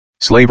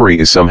 Slavery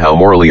is somehow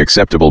morally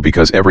acceptable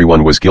because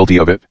everyone was guilty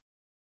of it.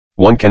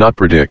 One cannot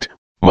predict,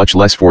 much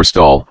less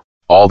forestall,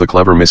 all the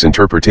clever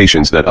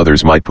misinterpretations that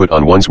others might put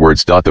on one's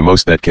words. The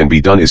most that can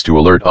be done is to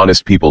alert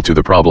honest people to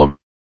the problem.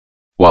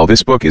 While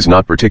this book is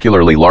not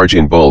particularly large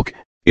in bulk,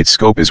 its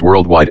scope is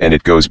worldwide and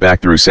it goes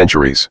back through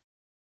centuries.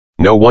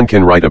 No one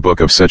can write a book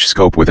of such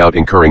scope without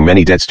incurring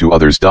many debts to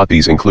others.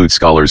 These include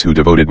scholars who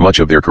devoted much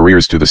of their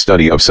careers to the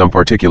study of some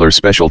particular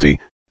specialty,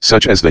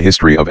 such as the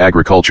history of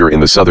agriculture in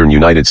the southern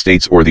United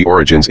States or the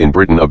origins in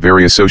Britain of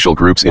various social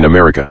groups in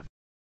America.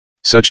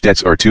 Such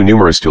debts are too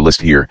numerous to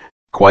list here,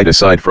 quite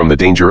aside from the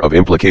danger of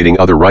implicating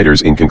other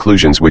writers in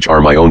conclusions which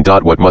are my own.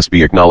 What must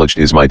be acknowledged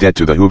is my debt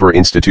to the Hoover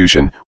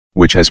Institution,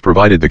 which has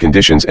provided the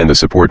conditions and the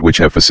support which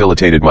have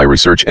facilitated my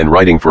research and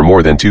writing for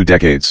more than 2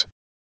 decades.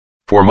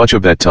 For much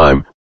of that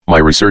time, my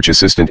research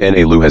assistant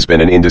N.A. Liu has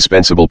been an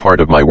indispensable part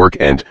of my work,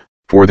 and,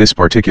 for this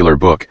particular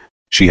book,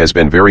 she has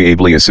been very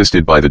ably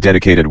assisted by the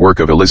dedicated work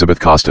of Elizabeth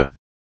Costa.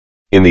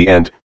 In the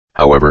end,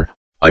 however,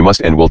 I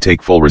must and will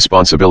take full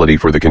responsibility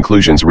for the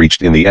conclusions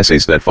reached in the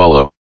essays that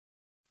follow.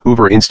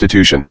 Hoover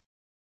Institution.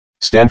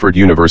 Stanford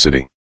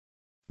University.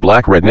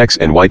 Black rednecks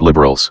and white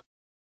liberals.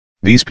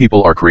 These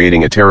people are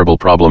creating a terrible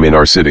problem in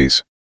our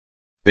cities.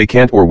 They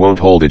can't or won't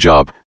hold a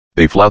job,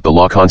 they flout the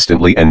law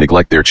constantly and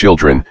neglect their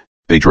children,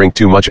 they drink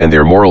too much and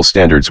their moral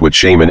standards would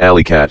shame an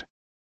alley cat.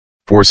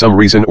 For some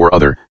reason or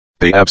other,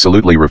 they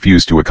absolutely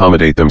refuse to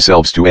accommodate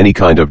themselves to any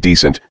kind of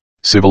decent,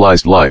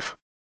 civilized life.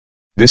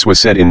 This was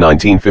said in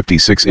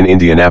 1956 in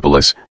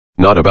Indianapolis,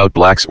 not about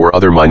blacks or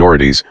other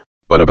minorities,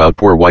 but about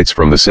poor whites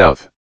from the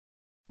South.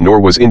 Nor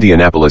was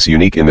Indianapolis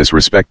unique in this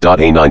respect. A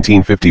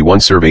 1951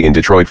 survey in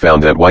Detroit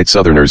found that white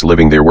Southerners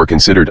living there were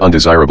considered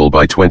undesirable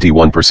by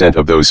 21%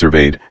 of those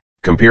surveyed,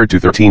 compared to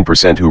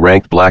 13% who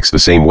ranked blacks the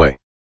same way.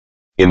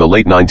 In the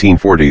late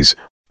 1940s,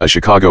 a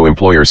Chicago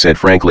employer said,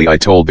 "Frankly, I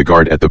told the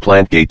guard at the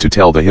plant gate to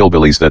tell the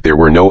hillbillies that there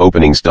were no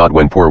openings."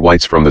 When poor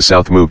whites from the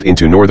South moved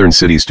into northern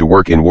cities to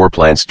work in war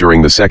plants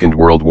during the Second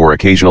World War,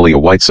 occasionally a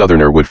white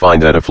Southerner would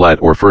find that a flat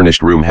or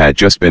furnished room had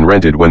just been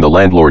rented when the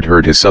landlord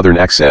heard his Southern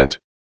accent.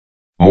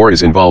 More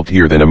is involved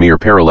here than a mere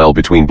parallel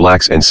between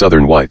blacks and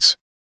Southern whites.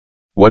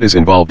 What is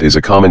involved is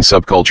a common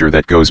subculture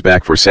that goes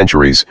back for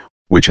centuries,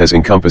 which has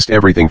encompassed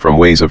everything from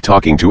ways of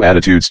talking to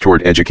attitudes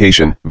toward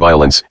education,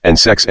 violence, and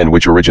sex, and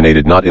which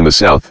originated not in the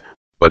South,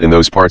 but in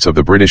those parts of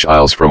the British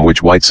Isles from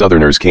which white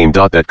Southerners came.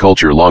 That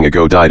culture long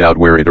ago died out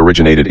where it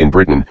originated in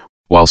Britain,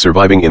 while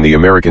surviving in the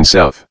American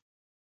South.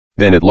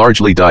 Then it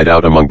largely died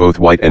out among both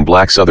white and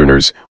black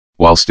Southerners,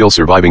 while still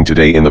surviving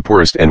today in the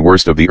poorest and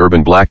worst of the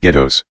urban black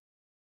ghettos.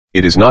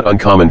 It is not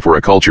uncommon for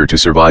a culture to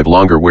survive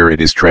longer where it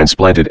is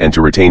transplanted and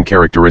to retain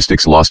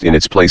characteristics lost in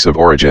its place of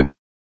origin.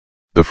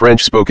 The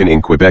French spoken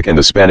in Quebec and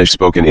the Spanish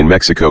spoken in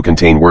Mexico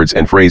contain words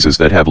and phrases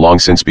that have long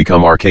since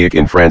become archaic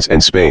in France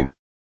and Spain.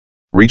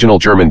 Regional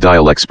German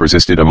dialects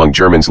persisted among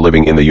Germans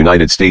living in the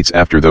United States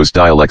after those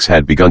dialects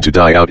had begun to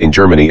die out in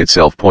Germany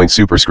itself.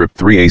 Superscript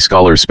 3. A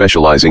scholar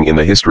specializing in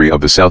the history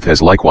of the South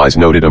has likewise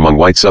noted among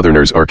white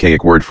Southerners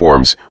archaic word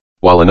forms,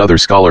 while another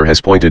scholar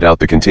has pointed out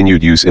the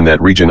continued use in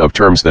that region of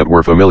terms that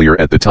were familiar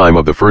at the time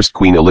of the first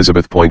Queen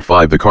Elizabeth.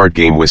 5. The card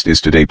game whist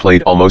is today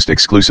played almost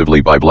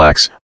exclusively by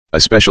blacks,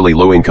 especially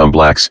low-income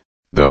blacks,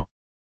 though.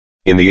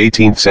 In the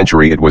 18th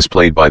century it was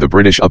played by the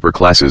British upper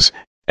classes,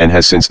 and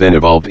has since then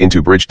evolved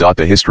into bridge.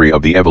 The history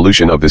of the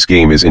evolution of this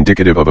game is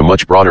indicative of a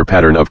much broader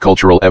pattern of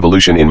cultural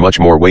evolution in much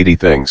more weighty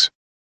things.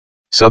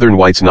 Southern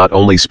whites not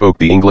only spoke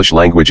the English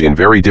language in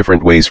very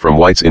different ways from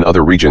whites in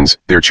other regions,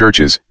 their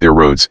churches, their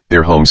roads,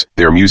 their homes,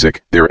 their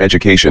music, their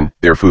education,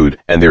 their food,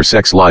 and their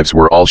sex lives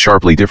were all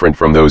sharply different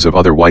from those of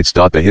other whites.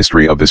 The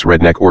history of this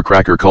redneck or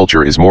cracker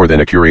culture is more than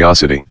a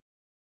curiosity.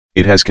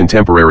 It has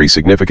contemporary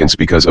significance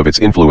because of its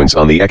influence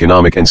on the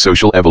economic and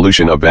social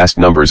evolution of vast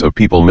numbers of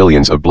people,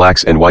 millions of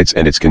blacks and whites,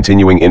 and its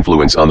continuing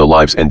influence on the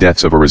lives and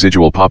deaths of a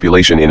residual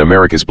population in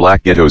America's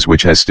black ghettos,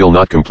 which has still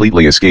not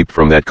completely escaped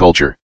from that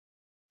culture.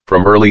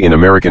 From early in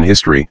American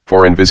history,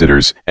 foreign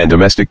visitors and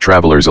domestic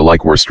travelers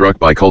alike were struck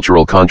by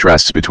cultural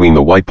contrasts between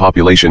the white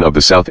population of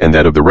the South and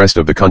that of the rest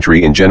of the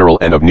country in general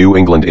and of New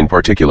England in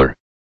particular.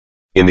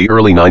 In the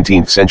early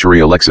 19th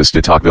century, Alexis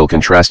de Tocqueville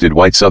contrasted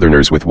white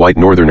Southerners with white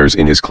Northerners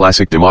in his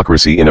classic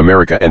Democracy in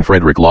America, and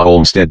Frederick Law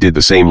Olmsted did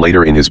the same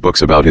later in his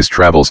books about his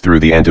travels through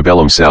the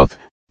antebellum South,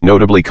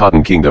 notably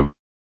Cotton Kingdom.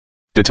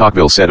 De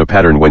Tocqueville set a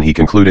pattern when he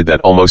concluded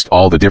that almost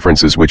all the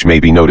differences which may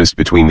be noticed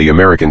between the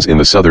Americans in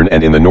the southern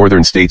and in the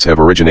northern states have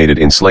originated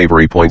in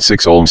slavery.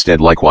 6. Olmsted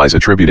likewise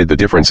attributed the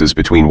differences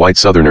between white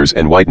Southerners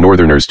and white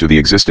Northerners to the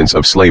existence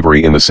of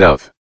slavery in the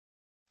South.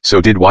 So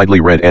did widely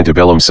read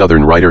antebellum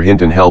Southern writer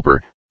Hinton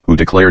Helper, who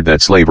declared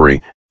that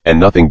slavery, and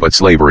nothing but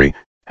slavery,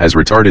 has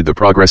retarded the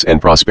progress and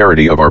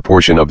prosperity of our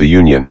portion of the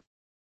Union.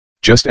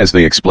 Just as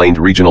they explained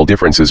regional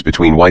differences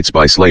between whites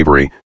by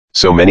slavery,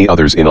 so many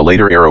others in a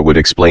later era would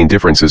explain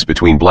differences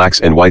between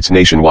blacks and whites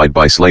nationwide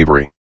by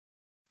slavery.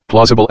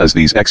 Plausible as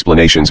these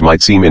explanations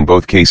might seem in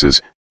both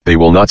cases, they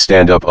will not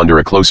stand up under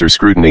a closer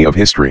scrutiny of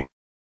history.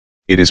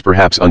 It is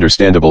perhaps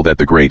understandable that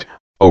the great,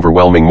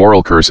 overwhelming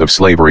moral curse of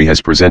slavery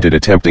has presented a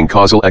tempting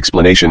causal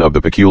explanation of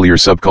the peculiar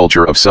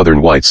subculture of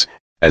Southern whites,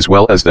 as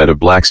well as that of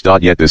blacks.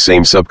 Yet this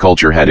same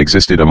subculture had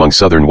existed among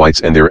Southern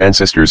whites and their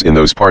ancestors in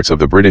those parts of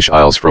the British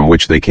Isles from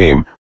which they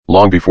came,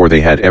 long before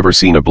they had ever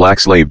seen a black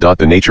slave.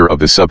 The nature of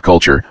this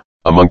subculture,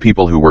 among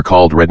people who were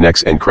called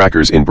rednecks and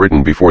crackers in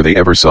Britain before they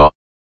ever saw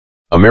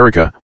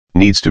America,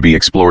 needs to be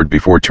explored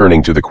before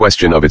turning to the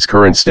question of its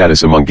current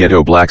status among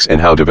ghetto blacks and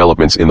how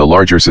developments in the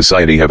larger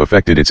society have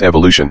affected its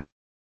evolution.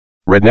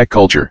 Redneck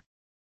culture.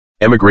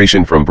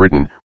 Emigration from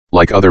Britain,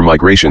 like other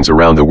migrations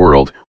around the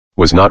world,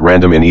 was not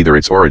random in either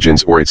its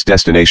origins or its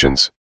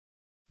destinations.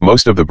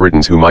 Most of the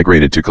Britons who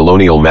migrated to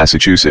colonial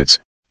Massachusetts,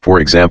 for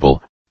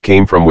example,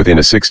 came from within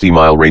a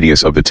 60-mile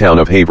radius of the town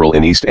of Haverhill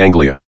in East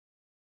Anglia.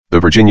 The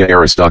Virginia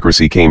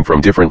aristocracy came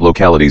from different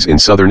localities in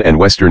southern and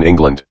western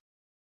England.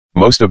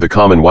 Most of the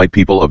common white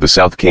people of the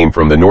South came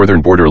from the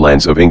northern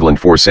borderlands of England,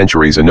 for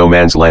centuries a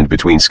no-man's land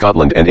between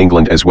Scotland and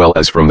England, as well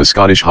as from the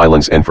Scottish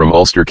Highlands and from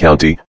Ulster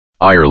County,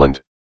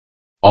 Ireland.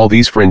 All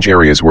these fringe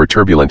areas were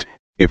turbulent,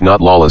 if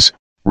not lawless,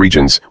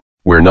 regions,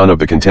 where none of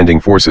the contending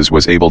forces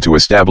was able to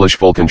establish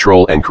full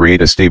control and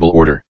create a stable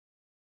order.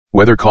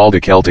 Whether called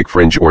a Celtic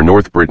fringe or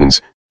North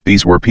Britons,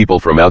 these were people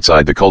from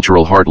outside the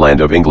cultural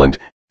heartland of England,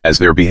 as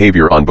their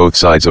behavior on both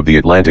sides of the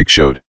Atlantic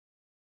showed.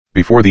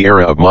 Before the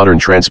era of modern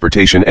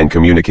transportation and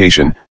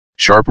communication,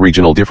 sharp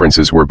regional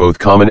differences were both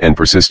common and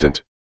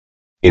persistent.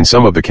 In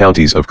some of the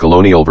counties of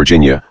colonial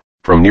Virginia,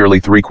 from nearly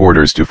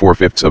 3/4 to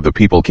 4/5 of the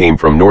people came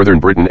from northern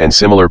Britain, and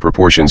similar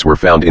proportions were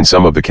found in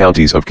some of the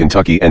counties of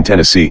Kentucky and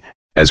Tennessee,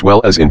 as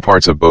well as in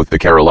parts of both the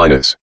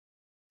Carolinas.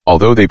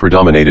 Although they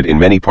predominated in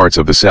many parts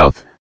of the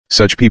South,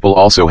 such people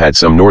also had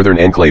some northern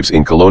enclaves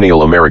in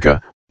colonial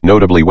America,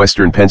 notably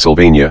western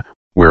Pennsylvania,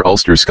 where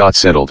Ulster Scots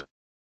settled.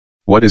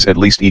 What is at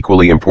least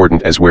equally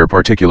important as where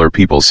particular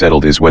people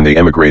settled is when they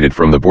emigrated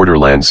from the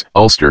borderlands,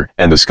 Ulster,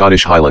 and the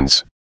Scottish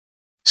Highlands.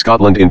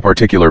 Scotland in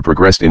particular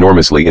progressed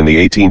enormously in the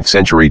 18th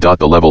century.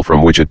 The level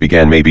from which it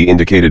began may be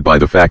indicated by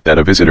the fact that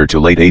a visitor to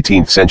late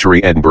 18th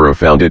century Edinburgh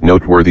found it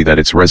noteworthy that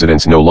its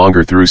residents no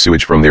longer threw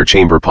sewage from their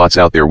chamber pots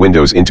out their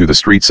windows into the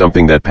street,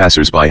 something that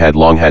passers-by had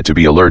long had to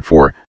be alert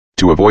for,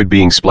 to avoid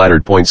being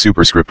splattered.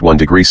 Superscript 1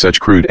 degree. Such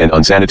crude and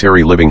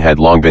unsanitary living had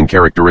long been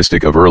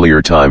characteristic of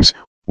earlier times,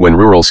 when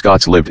rural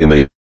Scots lived in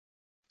the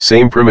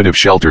same primitive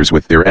shelters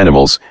with their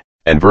animals,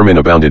 and vermin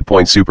abounded.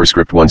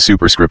 Superscript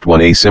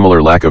 1 A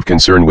similar lack of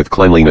concern with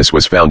cleanliness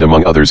was found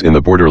among others in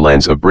the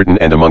borderlands of Britain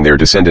and among their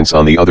descendants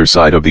on the other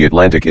side of the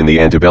Atlantic in the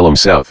antebellum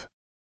South.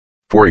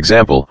 For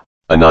example,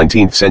 a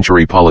 19th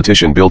century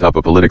politician built up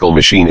a political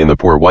machine in the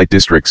poor white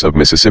districts of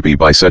Mississippi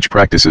by such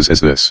practices as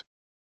this.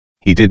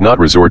 He did not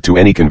resort to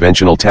any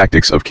conventional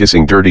tactics of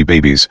kissing dirty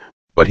babies,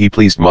 but he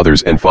pleased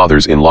mothers and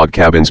fathers in log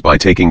cabins by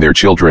taking their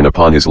children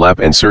upon his lap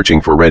and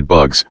searching for red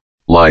bugs,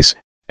 lice,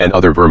 and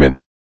other vermin.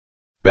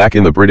 Back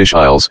in the British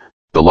Isles,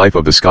 the life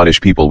of the Scottish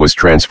people was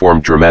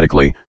transformed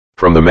dramatically,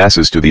 from the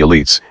masses to the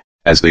elites,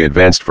 as they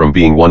advanced from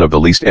being one of the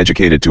least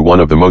educated to one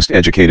of the most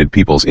educated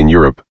peoples in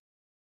Europe.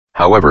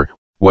 However,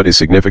 what is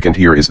significant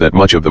here is that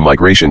much of the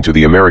migration to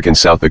the American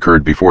South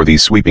occurred before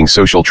these sweeping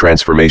social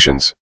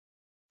transformations.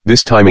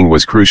 This timing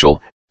was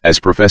crucial, as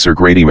Professor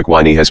Grady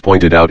McWhiney has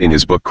pointed out in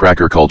his book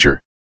Cracker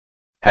Culture.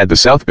 Had the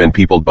South been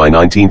peopled by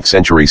 19th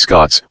century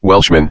Scots,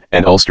 Welshmen,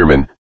 and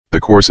Ulstermen, the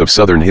course of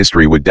Southern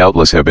history would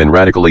doubtless have been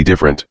radically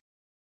different.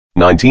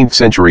 19th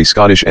century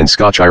Scottish and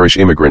Scotch-Irish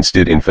immigrants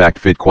did in fact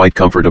fit quite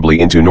comfortably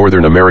into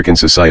Northern American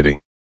society.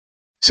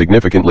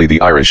 Significantly,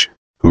 the Irish,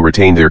 who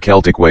retained their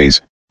Celtic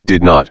ways,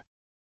 did not.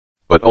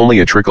 But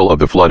only a trickle of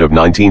the flood of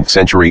 19th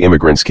century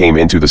immigrants came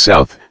into the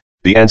South.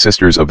 The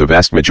ancestors of the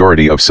vast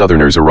majority of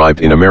Southerners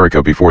arrived in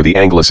America before the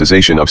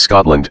Anglicization of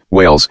Scotland,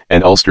 Wales,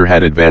 and Ulster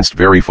had advanced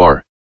very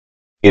far.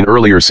 In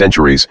earlier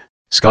centuries,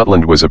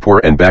 Scotland was a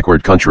poor and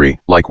backward country,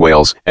 like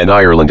Wales and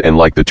Ireland and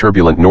like the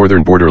turbulent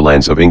northern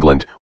borderlands of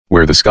England,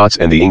 where the Scots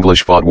and the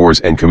English fought wars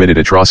and committed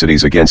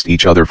atrocities against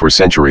each other for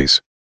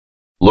centuries.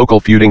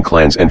 Local feuding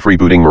clans and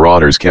freebooting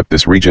marauders kept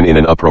this region in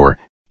an uproar,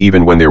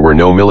 even when there were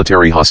no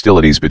military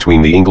hostilities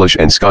between the English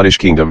and Scottish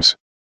kingdoms.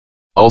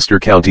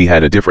 Ulster County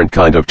had a different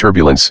kind of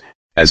turbulence,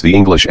 as the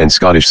English and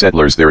Scottish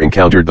settlers there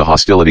encountered the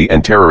hostility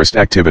and terrorist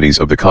activities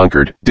of the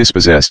conquered,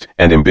 dispossessed,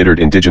 and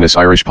embittered indigenous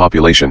Irish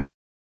population.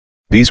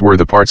 These were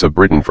the parts of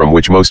Britain from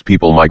which most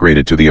people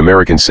migrated to the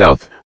American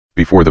South,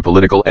 before the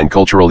political and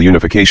cultural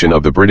unification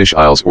of the British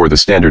Isles or the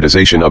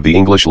standardization of the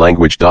English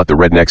language. The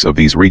rednecks of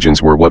these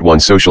regions were what one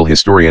social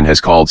historian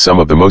has called some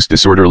of the most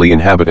disorderly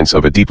inhabitants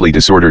of a deeply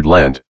disordered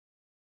land.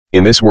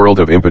 In this world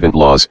of impotent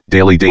laws,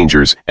 daily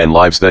dangers, and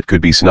lives that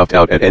could be snuffed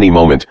out at any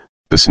moment,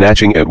 the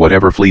snatching at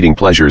whatever fleeting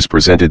pleasures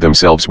presented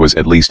themselves was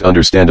at least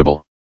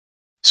understandable.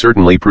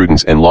 Certainly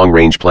prudence and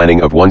long-range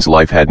planning of one's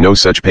life had no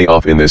such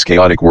payoff in this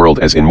chaotic world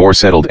as in more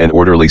settled and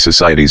orderly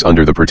societies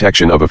under the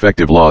protection of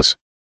effective laws.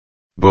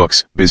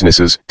 Books,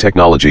 businesses,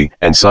 technology,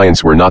 and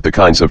science were not the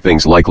kinds of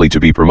things likely to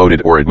be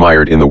promoted or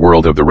admired in the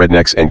world of the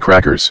rednecks and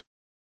crackers.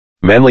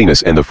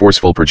 Manliness and the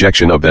forceful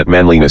projection of that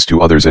manliness to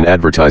others and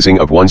advertising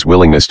of one's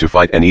willingness to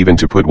fight and even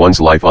to put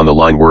one's life on the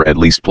line were at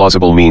least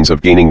plausible means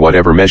of gaining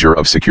whatever measure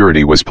of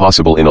security was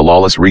possible in a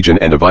lawless region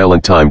and a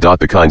violent time.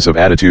 The kinds of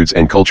attitudes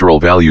and cultural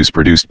values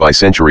produced by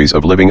centuries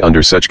of living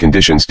under such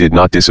conditions did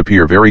not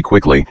disappear very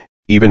quickly,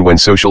 even when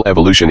social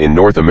evolution in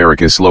North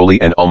America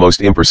slowly and almost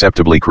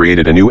imperceptibly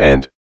created a new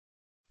and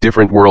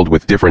different world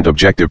with different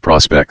objective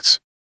prospects.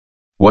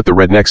 What the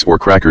rednecks or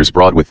crackers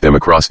brought with them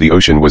across the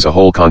ocean was a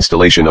whole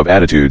constellation of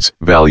attitudes,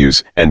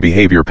 values, and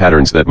behavior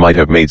patterns that might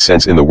have made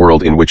sense in the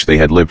world in which they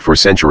had lived for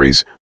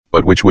centuries,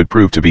 but which would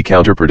prove to be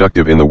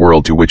counterproductive in the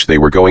world to which they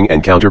were going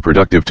and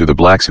counterproductive to the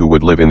blacks who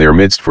would live in their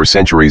midst for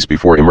centuries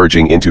before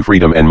emerging into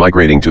freedom and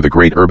migrating to the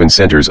great urban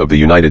centers of the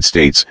United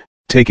States,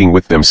 taking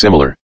with them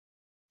similar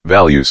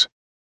values.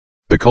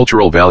 The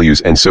cultural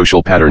values and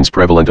social patterns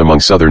prevalent among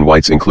Southern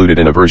whites included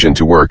an aversion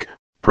to work,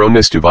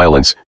 proneness to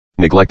violence,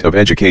 neglect of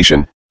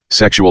education,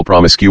 sexual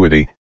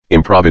promiscuity,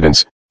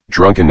 improvidence,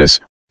 drunkenness,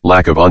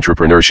 lack of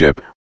entrepreneurship,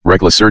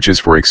 reckless searches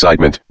for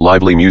excitement,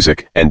 lively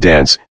music and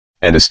dance,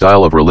 and a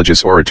style of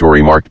religious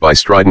oratory marked by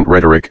strident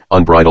rhetoric,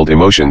 unbridled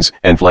emotions,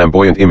 and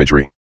flamboyant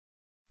imagery.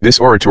 This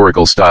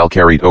oratorical style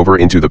carried over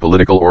into the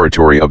political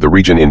oratory of the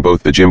region in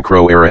both the Jim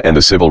Crow era and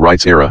the Civil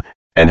Rights era,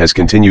 and has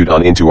continued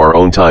on into our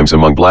own times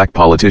among black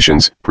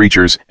politicians,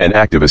 preachers, and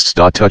activists.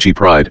 Touchy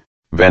pride,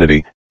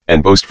 vanity,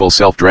 and boastful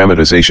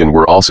self-dramatization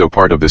were also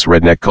part of this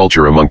redneck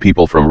culture among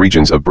people from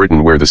regions of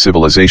Britain where the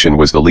civilization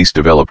was the least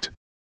developed.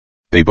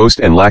 They boast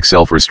and lack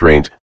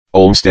self-restraint,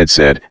 Olmsted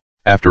said,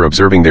 after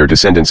observing their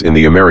descendants in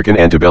the American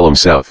antebellum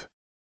South.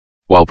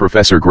 While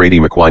Professor Grady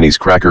McWhiney's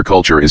Cracker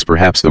Culture is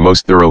perhaps the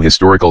most thorough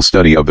historical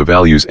study of the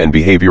values and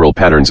behavioral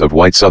patterns of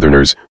white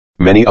Southerners,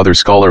 many other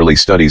scholarly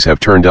studies have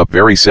turned up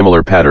very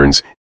similar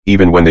patterns,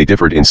 even when they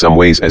differed in some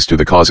ways as to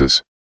the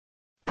causes.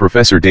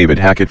 Professor David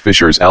Hackett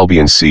Fisher's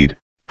Albion's Seed,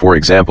 for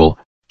example,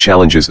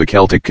 challenges the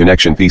Celtic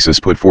connection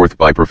thesis put forth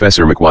by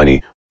Professor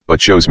McWhiney,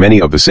 but shows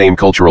many of the same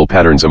cultural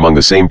patterns among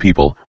the same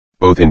people,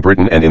 both in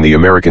Britain and in the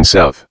American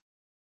South.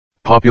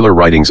 Popular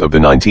writings of the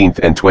 19th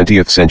and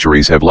 20th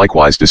centuries have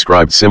likewise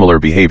described similar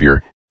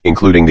behavior,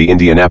 including the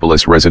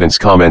Indianapolis resident's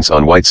comments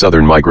on white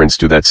Southern migrants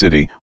to that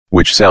city,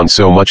 which sound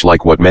so much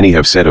like what many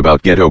have said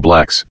about ghetto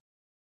blacks.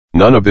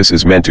 None of this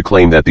is meant to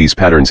claim that these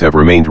patterns have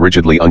remained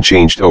rigidly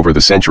unchanged over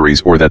the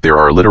centuries or that there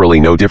are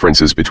literally no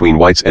differences between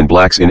whites and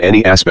blacks in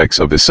any aspects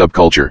of this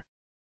subculture.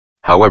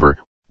 However,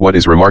 what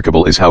is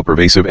remarkable is how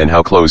pervasive and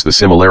how close the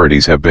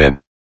similarities have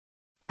been.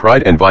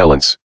 Pride and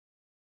violence.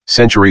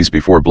 Centuries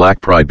before black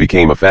pride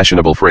became a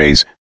fashionable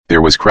phrase,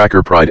 there was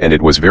cracker pride, and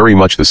it was very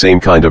much the same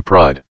kind of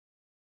pride.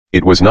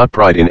 It was not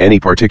pride in any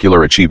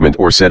particular achievement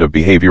or set of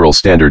behavioral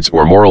standards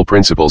or moral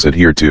principles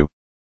adhered to.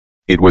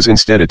 It was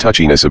instead a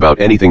touchiness about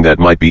anything that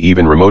might be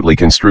even remotely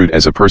construed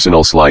as a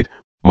personal slight,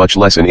 much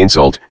less an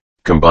insult,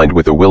 combined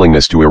with a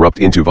willingness to erupt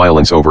into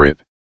violence over it.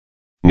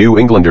 New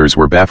Englanders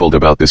were baffled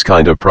about this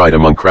kind of pride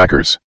among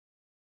crackers.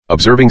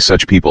 Observing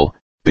such people,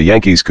 the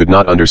Yankees could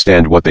not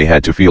understand what they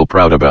had to feel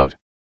proud about.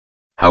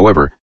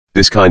 However,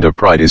 this kind of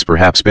pride is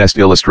perhaps best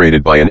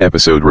illustrated by an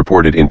episode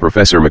reported in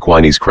Professor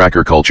McWhiney's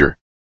Cracker Culture.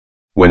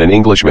 When an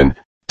Englishman,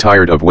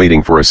 tired of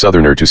waiting for a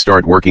Southerner to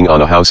start working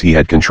on a house he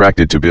had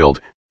contracted to build,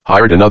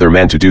 hired another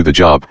man to do the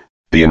job,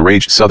 the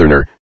enraged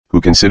Southerner, who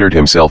considered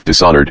himself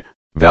dishonored,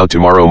 vowed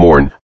tomorrow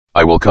morn,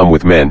 "I will come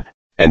with men,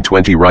 and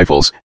 20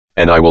 rifles,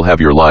 and I will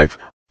have your life,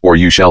 or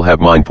you shall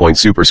have mine.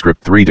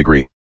 Superscript 3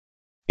 degree.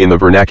 In the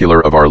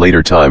vernacular of our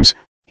later times,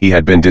 he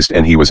had been dissed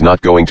and he was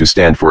not going to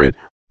stand for it,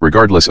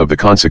 regardless of the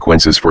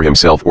consequences for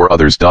himself or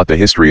others. The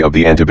history of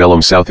the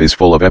antebellum South is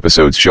full of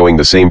episodes showing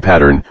the same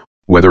pattern,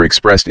 whether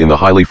expressed in the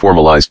highly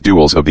formalized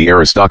duels of the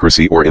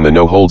aristocracy or in the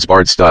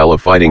no-holds-barred style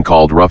of fighting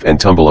called rough and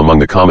tumble among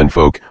the common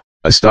folk,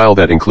 a style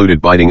that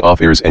included biting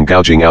off ears and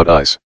gouging out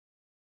eyes.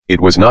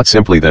 It was not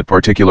simply that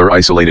particular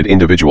isolated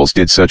individuals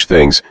did such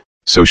things,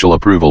 social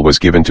approval was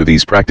given to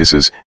these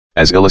practices,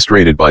 as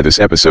illustrated by this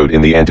episode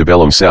in the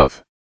antebellum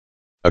South.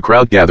 A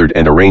crowd gathered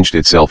and arranged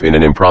itself in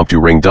an impromptu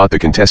ring. The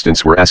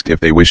contestants were asked if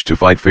they wished to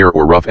fight fair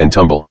or rough and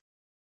tumble.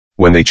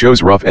 When they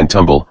chose rough and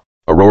tumble,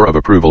 a roar of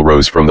approval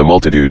rose from the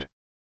multitude.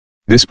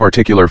 This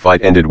particular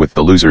fight ended with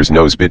the loser's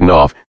nose bitten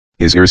off,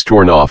 his ears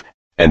torn off,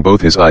 and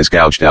both his eyes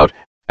gouged out,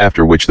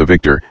 after which the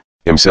victor,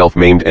 himself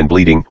maimed and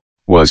bleeding,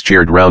 was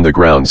cheered round the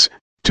grounds,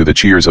 to the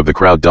cheers of the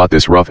crowd.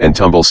 This rough and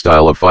tumble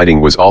style of fighting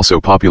was also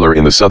popular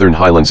in the southern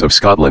Highlands of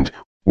Scotland,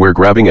 where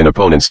grabbing an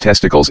opponent's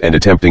testicles and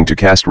attempting to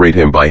castrate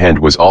him by hand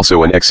was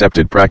also an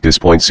accepted practice.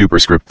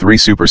 Superscript 3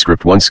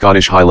 Superscript 1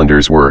 Scottish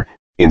Highlanders were,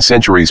 in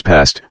centuries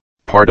past,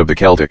 part of the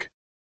Celtic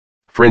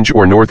fringe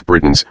or North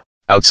Britons,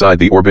 outside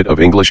the orbit of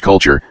English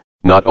culture,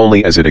 not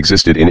only as it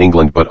existed in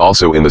England but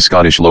also in the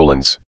Scottish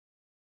lowlands.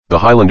 The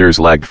Highlanders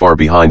lagged far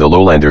behind the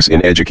Lowlanders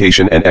in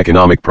education and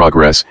economic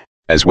progress,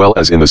 as well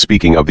as in the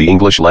speaking of the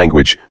English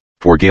language,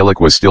 for Gaelic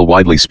was still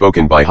widely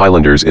spoken by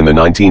Highlanders in the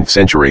 19th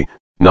century,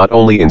 not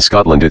only in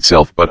Scotland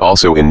itself but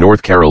also in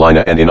North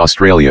Carolina and in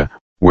Australia,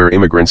 where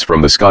immigrants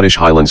from the Scottish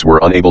Highlands were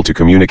unable to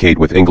communicate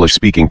with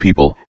English-speaking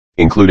people,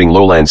 including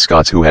Lowland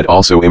Scots who had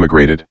also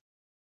immigrated.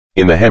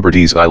 In the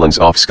Hebrides Islands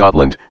off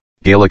Scotland,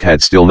 Gaelic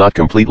had still not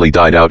completely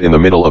died out in the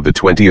middle of the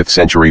 20th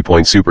century.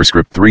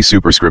 Superscript 3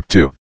 Superscript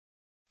 2.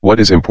 What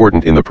is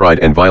important in the pride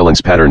and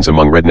violence patterns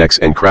among rednecks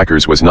and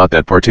crackers was not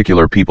that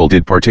particular people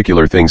did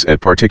particular things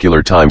at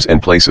particular times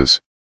and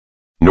places.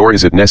 Nor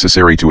is it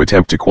necessary to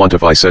attempt to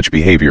quantify such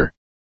behavior.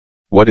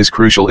 What is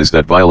crucial is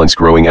that violence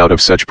growing out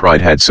of such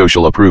pride had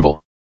social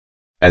approval.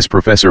 As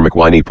Professor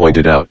McWhiney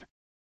pointed out,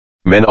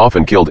 men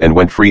often killed and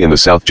went free in the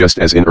South just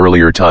as in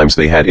earlier times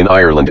they had in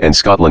Ireland and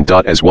Scotland.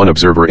 As one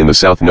observer in the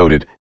South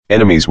noted,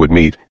 enemies would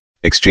meet,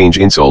 exchange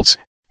insults,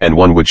 and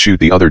one would shoot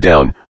the other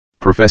down,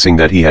 professing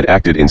that he had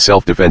acted in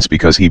self-defense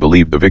because he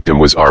believed the victim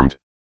was armed.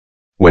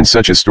 When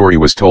such a story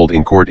was told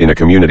in court in a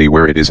community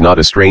where it is not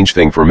a strange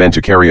thing for men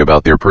to carry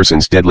about their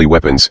persons deadly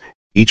weapons,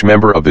 each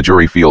member of the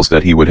jury feels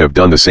that he would have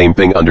done the same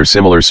thing under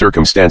similar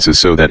circumstances,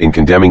 so that in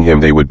condemning him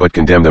they would but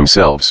condemn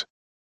themselves.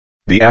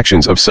 The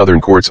actions of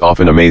Southern courts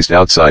often amazed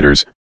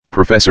outsiders,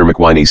 Professor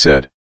McWhiney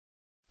said.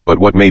 But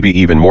what may be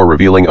even more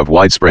revealing of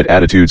widespread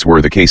attitudes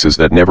were the cases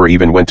that never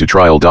even went to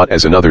trial.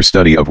 As another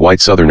study of white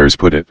Southerners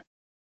put it,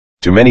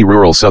 to many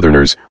rural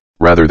Southerners,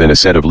 rather than a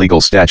set of legal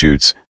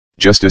statutes,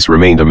 justice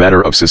remained a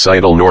matter of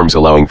societal norms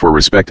allowing for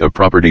respect of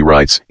property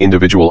rights,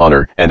 individual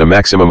honor, and a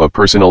maximum of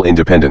personal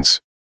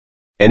independence.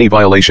 Any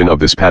violation of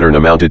this pattern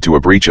amounted to a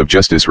breach of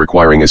justice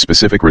requiring a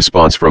specific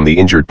response from the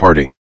injured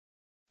party.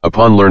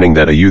 Upon learning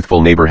that a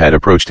youthful neighbor had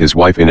approached his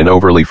wife in an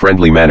overly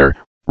friendly manner,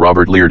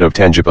 Robert Leard of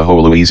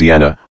Tangipahoa,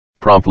 Louisiana,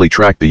 promptly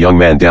tracked the young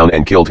man down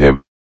and killed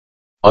him.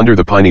 Under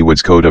the Piney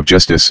Woods Code of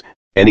Justice,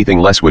 anything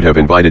less would have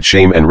invited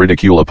shame and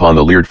ridicule upon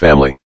the Leard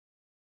family.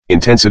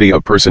 Intensity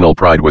of personal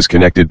pride was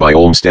connected by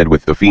Olmsted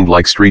with the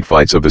fiend-like street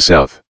fights of the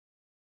South.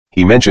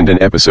 He mentioned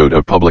an episode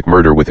of public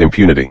murder with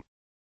impunity.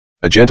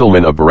 A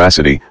gentleman of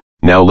veracity,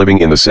 now living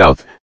in the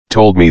South,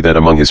 told me that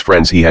among his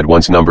friends he had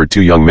once numbered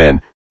 2 young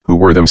men, who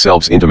were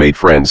themselves intimate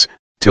friends,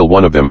 till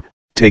one of them,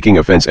 taking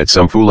offense at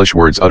some foolish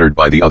words uttered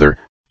by the other,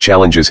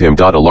 challenges him.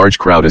 A large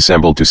crowd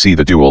assembled to see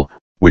the duel,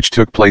 which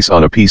took place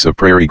on a piece of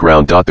prairie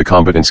ground. The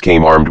combatants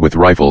came armed with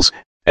rifles,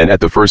 and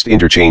at the first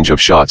interchange of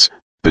shots,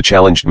 the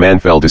challenged man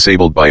fell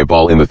disabled by a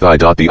ball in the thigh.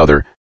 The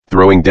other,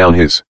 throwing down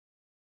his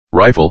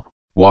rifle,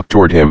 walked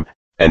toward him,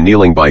 and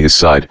kneeling by his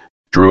side,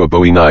 drew a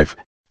bowie knife,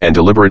 and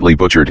deliberately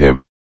butchered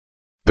him.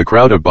 The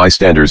crowd of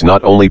bystanders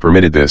not only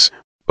permitted this,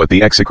 but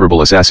the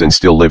execrable assassin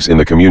still lives in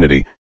the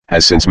community,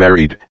 has since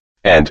married,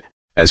 and,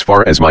 as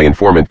far as my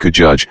informant could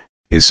judge,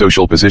 his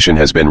social position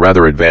has been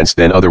rather advanced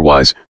than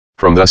otherwise,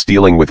 from thus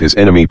dealing with his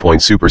enemy.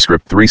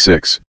 Superscript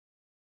 3.6.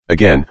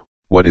 Again,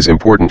 what is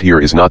important here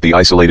is not the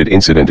isolated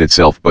incident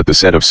itself but the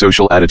set of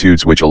social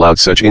attitudes which allowed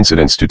such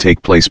incidents to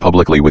take place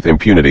publicly with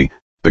impunity,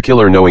 the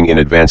killer knowing in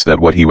advance that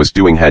what he was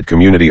doing had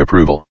community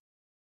approval.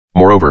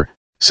 Moreover,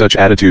 such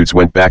attitudes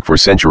went back for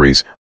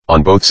centuries,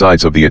 on both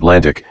sides of the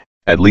Atlantic,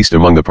 at least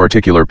among the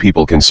particular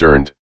people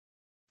concerned.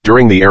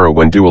 During the era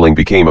when dueling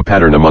became a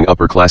pattern among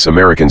upper-class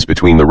Americans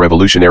between the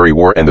Revolutionary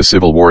War and the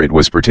Civil War, it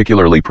was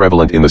particularly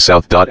prevalent in the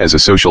South. As a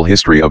social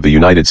history of the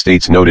United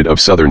States noted of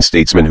Southern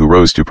statesmen who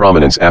rose to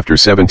prominence after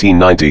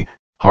 1790,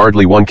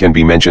 hardly one can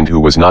be mentioned who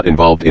was not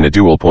involved in a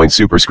duel.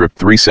 Superscript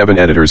 37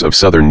 Editors of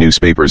Southern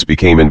newspapers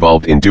became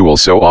involved in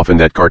duels so often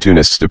that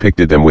cartoonists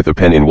depicted them with a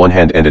pen in one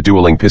hand and a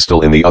dueling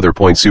pistol in the other.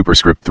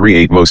 Superscript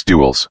 38 Most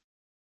duels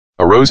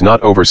arose not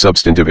over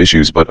substantive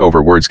issues but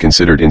over words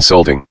considered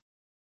insulting.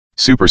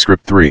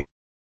 Superscript 3.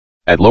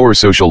 At lower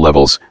social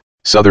levels,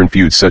 Southern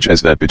feuds such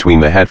as that between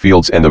the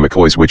Hatfields and the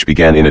McCoys, which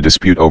began in a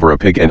dispute over a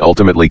pig and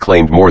ultimately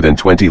claimed more than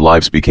 20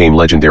 lives, became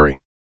legendary.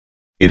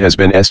 It has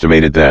been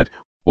estimated that,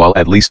 while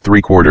at least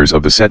 3/4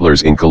 of the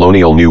settlers in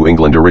colonial New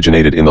England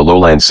originated in the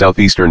lowland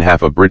southeastern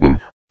half of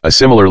Britain, a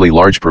similarly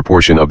large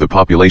proportion of the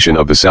population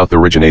of the South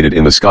originated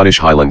in the Scottish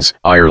Highlands,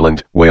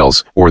 Ireland,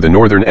 Wales, or the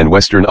northern and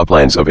western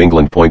uplands of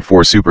England.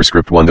 4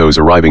 Superscript 1 Those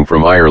arriving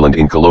from Ireland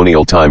in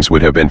colonial times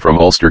would have been from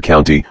Ulster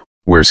County,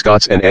 where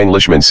Scots and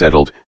Englishmen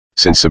settled,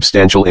 since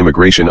substantial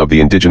immigration of the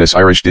indigenous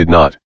Irish did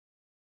not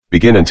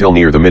begin until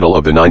near the middle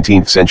of the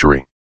 19th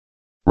century.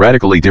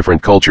 Radically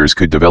different cultures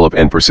could develop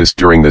and persist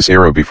during this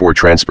era before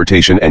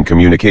transportation and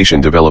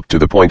communication developed to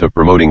the point of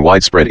promoting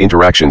widespread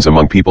interactions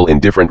among people in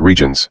different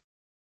regions.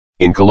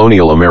 In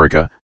colonial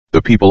America,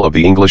 the people of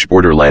the English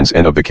borderlands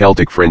and of the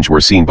Celtic fringe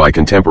were seen by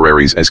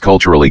contemporaries as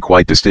culturally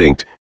quite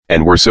distinct,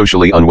 and were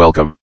socially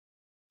unwelcome.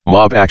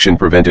 Mob action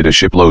prevented a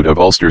shipload of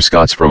Ulster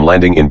Scots from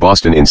landing in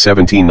Boston in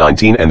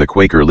 1719, and the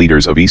Quaker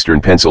leaders of eastern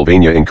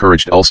Pennsylvania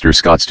encouraged Ulster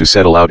Scots to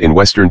settle out in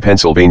western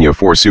Pennsylvania.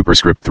 4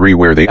 Superscript 3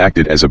 Where they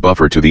acted as a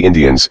buffer to the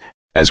Indians,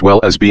 as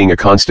well as being a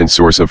constant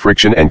source of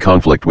friction and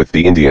conflict with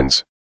the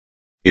Indians.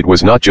 It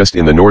was not just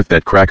in the North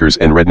that crackers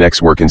and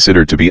rednecks were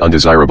considered to be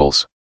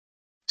undesirables.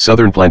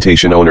 Southern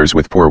plantation owners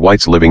with poor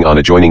whites living on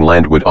adjoining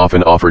land would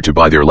often offer to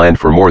buy their land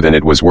for more than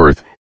it was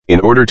worth, in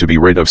order to be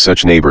rid of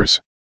such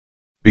neighbors.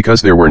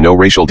 Because there were no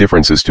racial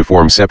differences to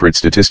form separate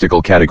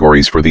statistical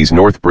categories for these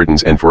North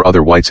Britons and for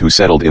other whites who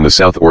settled in the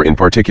South or in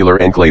particular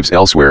enclaves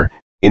elsewhere,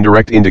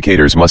 indirect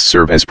indicators must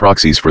serve as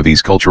proxies for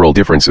these cultural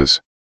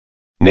differences.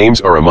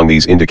 Names are among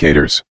these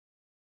indicators.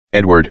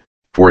 Edward,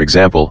 for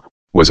example,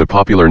 was a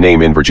popular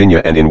name in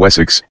Virginia and in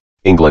Wessex,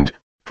 England,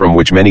 from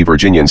which many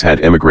Virginians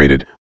had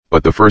emigrated,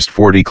 but the first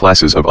 40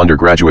 classes of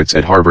undergraduates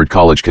at Harvard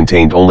College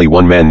contained only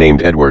one man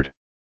named Edward.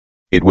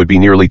 It would be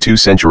nearly 2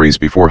 centuries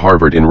before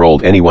Harvard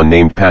enrolled anyone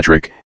named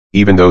Patrick,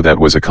 even though that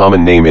was a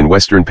common name in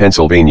western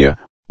Pennsylvania,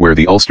 where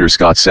the Ulster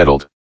Scots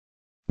settled.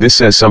 This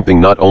says something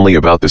not only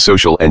about the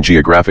social and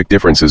geographic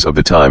differences of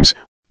the times,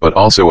 but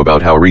also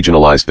about how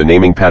regionalized the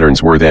naming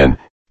patterns were then,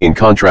 in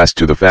contrast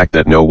to the fact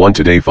that no one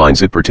today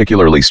finds it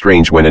particularly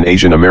strange when an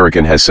Asian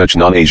American has such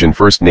non-Asian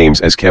first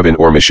names as Kevin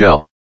or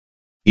Michelle.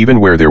 Even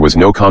where there was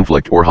no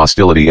conflict or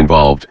hostility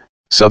involved,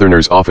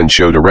 Southerners often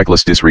showed a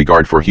reckless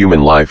disregard for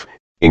human life,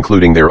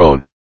 including their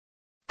own.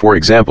 For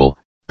example,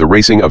 the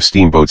racing of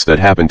steamboats that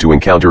happened to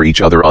encounter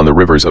each other on the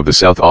rivers of the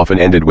South often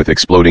ended with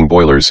exploding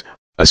boilers,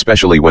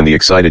 especially when the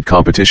excited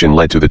competition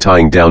led to the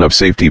tying down of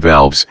safety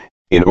valves,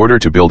 in order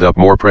to build up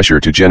more pressure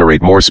to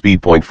generate more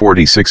speed.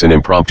 46 An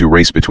impromptu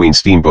race between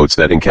steamboats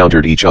that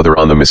encountered each other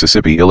on the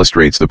Mississippi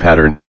illustrates the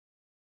pattern.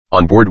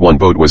 On board one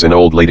boat was an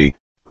old lady,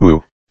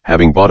 who,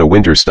 having bought a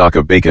winter stock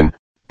of bacon,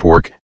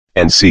 pork,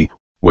 and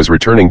was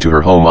returning to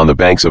her home on the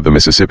banks of the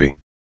Mississippi.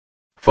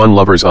 Fun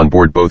lovers on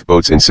board both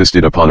boats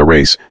insisted upon a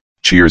race.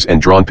 Cheers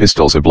and drawn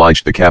pistols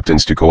obliged the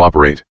captains to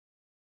cooperate.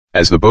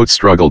 As the boats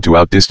struggled to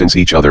outdistance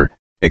each other,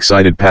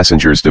 excited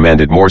passengers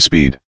demanded more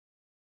speed.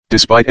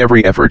 Despite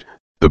every effort,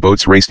 the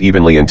boats raced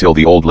evenly until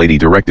the old lady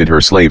directed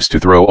her slaves to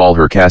throw all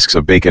her casks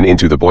of bacon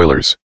into the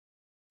boilers.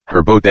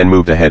 Her boat then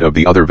moved ahead of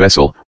the other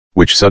vessel,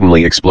 which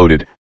suddenly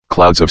exploded.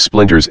 Clouds of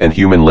splinters and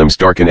human limbs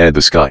darkened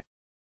the sky.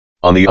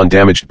 On the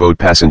undamaged boat,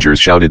 passengers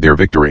shouted their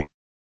victory.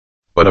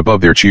 But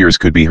above their cheers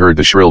could be heard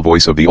the shrill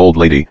voice of the old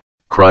lady,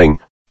 crying,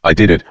 I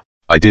did it,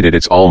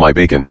 it's all my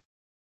bacon.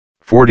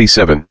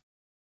 47.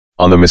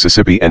 On the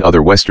Mississippi and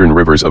other western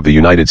rivers of the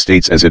United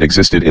States as it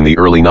existed in the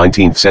early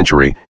 19th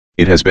century,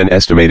 it has been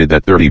estimated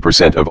that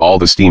 30% of all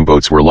the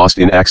steamboats were lost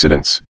in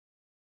accidents.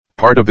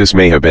 Part of this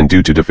may have been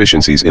due to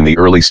deficiencies in the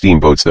early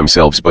steamboats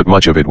themselves, but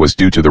much of it was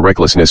due to the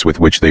recklessness with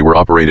which they were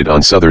operated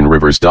on southern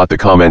rivers. The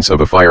comments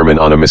of a fireman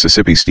on a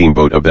Mississippi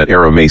steamboat of that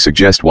era may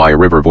suggest why a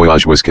river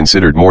voyage was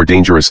considered more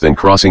dangerous than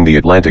crossing the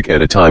Atlantic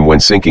at a time when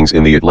sinkings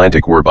in the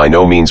Atlantic were by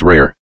no means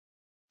rare.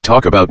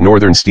 Talk about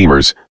northern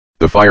steamers.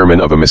 The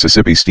fireman of a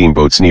Mississippi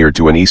steamboat sneered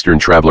to an eastern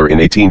traveler in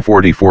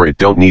 1844, "It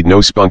don't need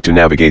no spunk to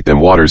navigate them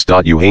waters.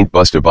 You ain't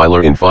bust a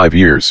biler in 5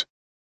 years.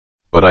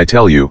 But I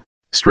tell you,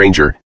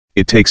 stranger,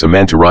 it takes a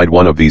man to ride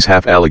one of these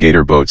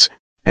half-alligator boats,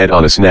 head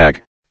on a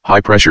snag, high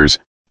pressures,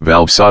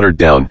 valve soldered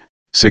down,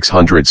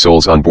 600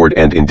 souls on board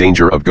and in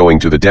danger of going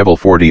to the devil."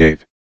 48.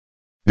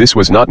 This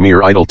was not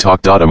mere idle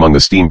talk. Among the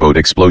steamboat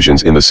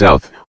explosions in the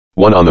South,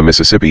 one on the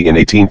Mississippi in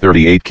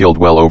 1838 killed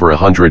well over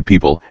 100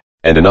 people,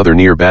 and another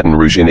near Baton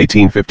Rouge in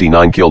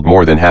 1859 killed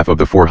more than half of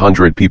the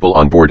 400 people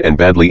on board and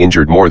badly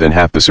injured more than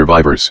half the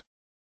survivors.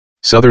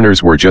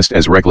 Southerners were just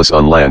as reckless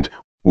on land,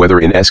 whether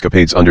in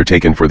escapades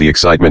undertaken for the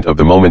excitement of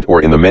the moment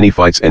or in the many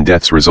fights and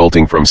deaths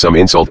resulting from some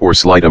insult or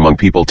slight among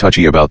people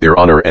touchy about their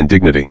honor and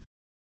dignity.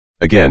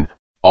 Again,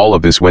 all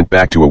of this went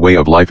back to a way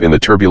of life in the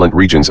turbulent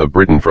regions of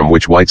Britain from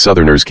which white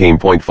Southerners came.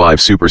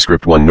 5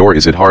 Superscript 1 Nor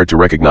is it hard to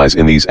recognize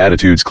in these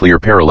attitudes clear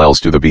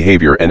parallels to the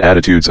behavior and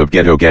attitudes of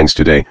ghetto gangs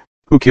today,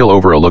 who kill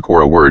over a look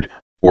or a word,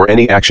 or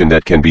any action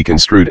that can be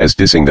construed as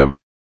dissing them.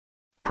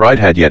 Pride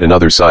had yet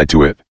another side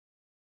to it.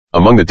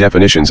 Among the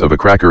definitions of a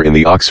cracker in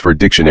the Oxford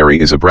Dictionary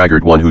is a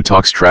braggart, one who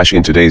talks trash,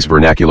 in today's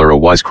vernacular a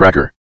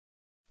wisecracker.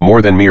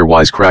 More than mere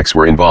wisecracks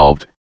were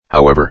involved,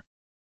 however.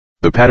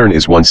 The pattern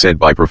is one said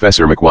by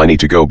Professor McWhiney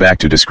to go back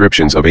to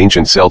descriptions of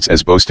ancient Celts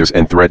as boasters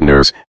and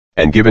threateners,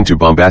 and given to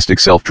bombastic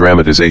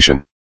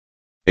self-dramatization.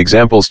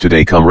 Examples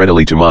today come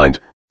readily to mind,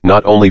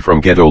 not only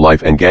from ghetto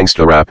life and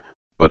gangsta rap,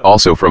 but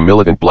also from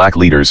militant black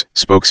leaders,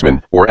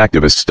 spokesmen, or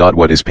activists.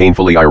 What is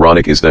painfully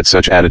ironic is that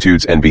such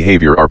attitudes and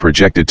behavior are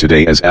projected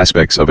today as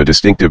aspects of a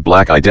distinctive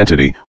black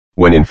identity,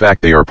 when in fact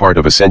they are part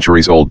of a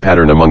centuries-old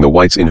pattern among the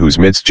whites in whose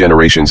midst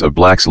generations of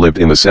blacks lived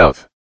in the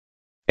South.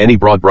 Any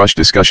broad-brush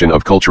discussion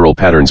of cultural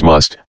patterns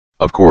must,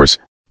 of course,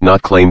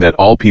 not claim that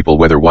all people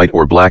whether white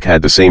or black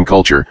had the same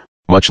culture,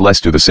 much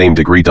less to the same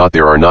degree.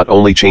 There are not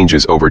only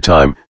changes over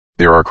time,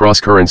 there are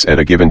cross-currents at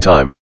a given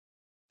time.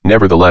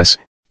 Nevertheless,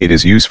 it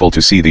is useful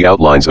to see the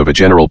outlines of a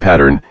general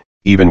pattern,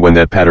 even when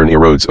that pattern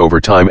erodes over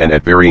time and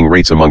at varying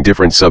rates among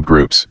different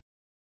subgroups.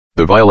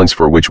 The violence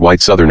for which white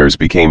Southerners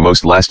became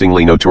most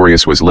lastingly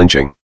notorious was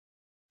lynching.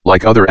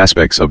 Like other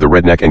aspects of the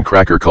redneck and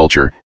cracker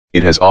culture,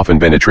 it has often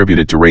been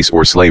attributed to race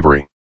or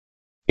slavery.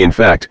 In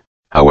fact,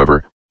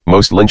 however,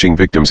 most lynching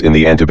victims in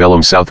the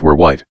antebellum South were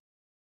white.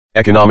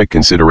 Economic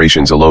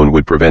considerations alone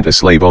would prevent a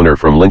slave owner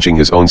from lynching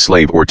his own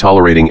slave or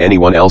tolerating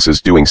anyone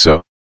else's doing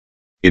so.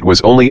 It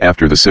was only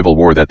after the Civil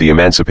War that the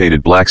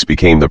emancipated blacks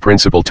became the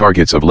principal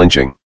targets of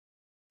lynching.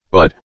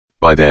 But,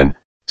 by then,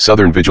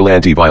 Southern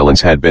vigilante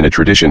violence had been a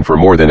tradition for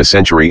more than a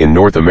century in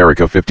North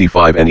America,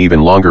 55 and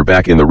even longer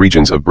back in the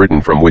regions of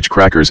Britain from which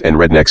crackers and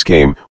rednecks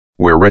came,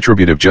 where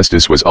retributive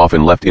justice was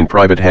often left in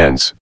private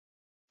hands.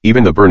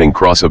 Even the burning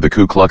cross of the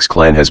Ku Klux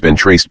Klan has been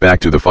traced back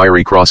to the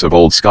fiery cross of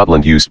Old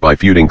Scotland used by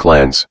feuding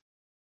clans.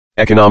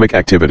 Economic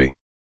activity.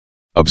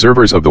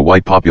 Observers of the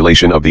white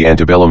population of the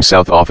antebellum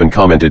South often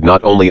commented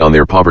not only on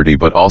their poverty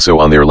but also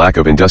on their lack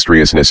of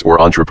industriousness or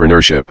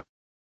entrepreneurship.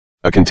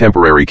 A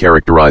contemporary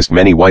characterized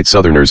many white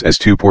Southerners as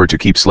too poor to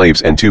keep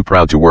slaves and too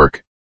proud to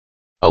work.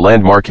 A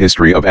landmark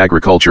history of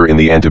agriculture in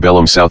the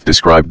antebellum South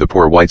described the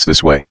poor whites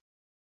this way.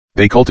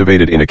 They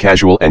cultivated in a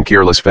casual and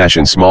careless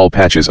fashion small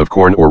patches of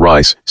corn or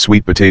rice,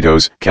 sweet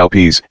potatoes,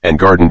 cowpeas, and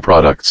garden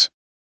products.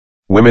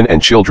 Women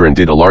and children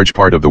did a large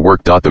part of the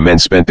work. The men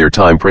spent their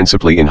time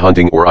principally in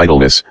hunting or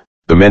idleness.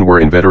 The men were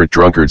inveterate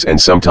drunkards and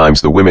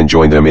sometimes the women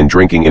joined them in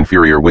drinking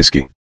inferior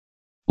whiskey.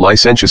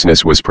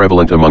 Licentiousness was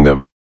prevalent among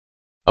them.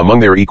 Among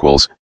their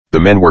equals, the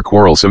men were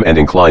quarrelsome and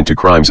inclined to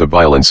crimes of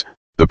violence,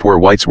 the poor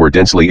whites were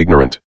densely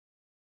ignorant.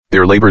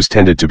 Their labors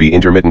tended to be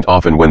intermittent,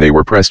 often when they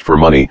were pressed for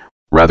money,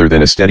 rather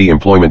than a steady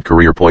employment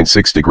career.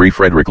 6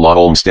 Frederick Law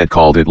Olmsted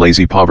called it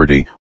lazy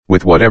poverty,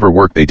 with whatever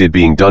work they did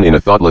being done in a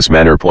thoughtless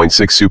manner.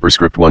 6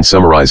 Superscript 1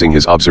 Summarizing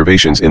his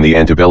observations in the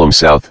antebellum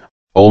South,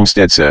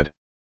 Olmsted said,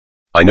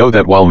 I know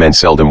that while men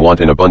seldom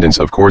want an abundance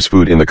of coarse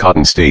food in the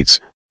cotton states,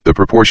 the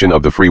proportion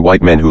of the free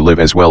white men who live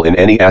as well in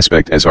any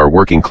aspect as our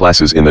working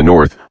classes in the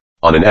North,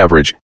 on an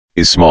average,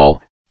 is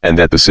small, and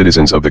that the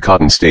citizens of the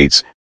cotton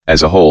states,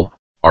 as a whole,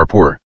 are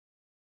poor.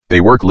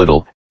 They work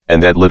little,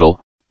 and that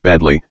little,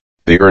 badly,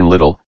 they earn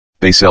little,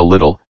 they sell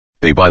little,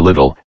 they buy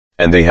little,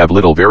 and they have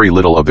little, very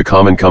little of the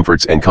common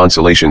comforts and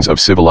consolations of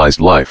civilized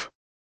life.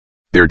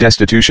 Their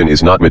destitution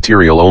is not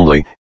material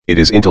only, it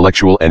is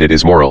intellectual and it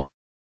is moral.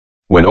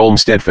 When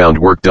Olmsted found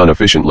work done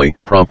efficiently,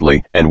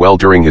 promptly, and well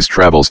during his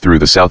travels through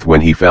the South,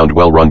 when he found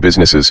well-run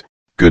businesses,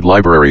 good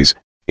libraries,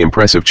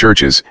 impressive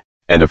churches,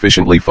 and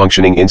efficiently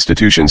functioning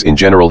institutions in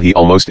general, he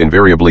almost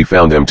invariably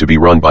found them to be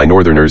run by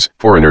Northerners,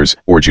 foreigners,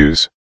 or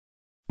Jews.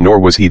 Nor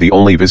was he the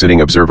only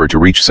visiting observer to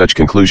reach such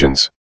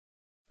conclusions.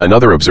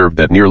 Another observed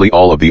that nearly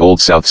all of the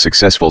Old South's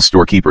successful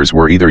storekeepers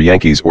were either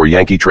Yankees or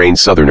Yankee-trained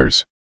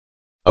Southerners.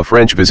 A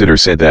French visitor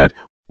said that,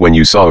 when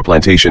you saw a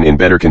plantation in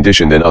better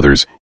condition than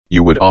others,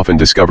 you would often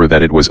discover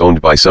that it was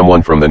owned by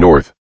someone from the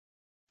North.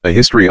 A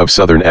history of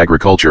Southern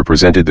agriculture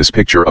presented this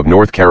picture of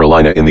North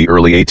Carolina in the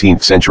early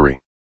 18th century.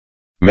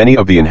 Many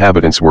of the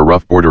inhabitants were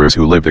rough borderers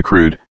who lived a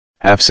crude,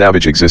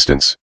 half-savage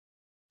existence.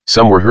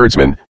 Some were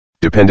herdsmen,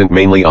 dependent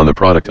mainly on the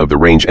product of the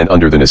range and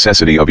under the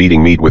necessity of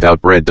eating meat without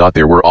bread.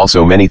 There were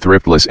also many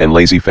thriftless and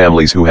lazy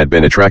families who had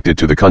been attracted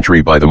to the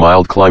country by the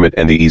mild climate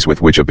and the ease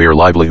with which a bare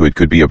livelihood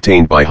could be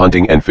obtained by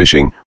hunting and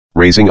fishing,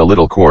 raising a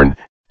little corn,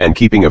 and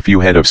keeping a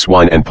few head of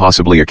swine and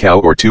possibly a cow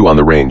or two on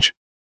the range.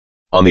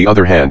 On the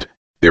other hand,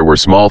 there were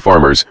small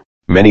farmers,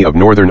 many of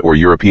northern or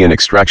European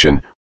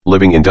extraction,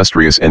 living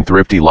industrious and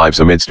thrifty lives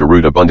amidst a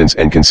rude abundance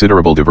and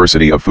considerable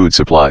diversity of food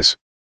supplies.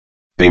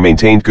 They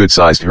maintained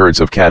good-sized herds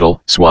of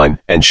cattle, swine,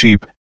 and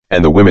sheep,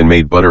 and the women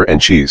made butter and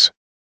cheese.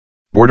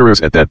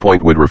 Borderers at that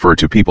point would refer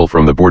to people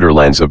from the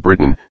borderlands of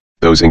Britain,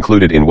 those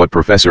included in what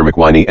Professor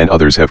McWhiney and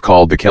others have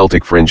called the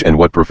Celtic Fringe and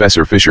what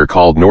Professor Fisher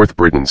called North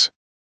Britons.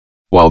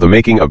 While the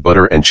making of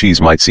butter and cheese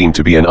might seem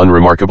to be an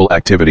unremarkable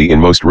activity in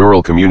most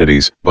rural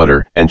communities,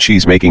 butter and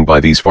cheese making by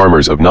these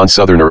farmers of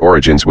non-Southerner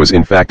origins was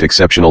in fact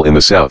exceptional in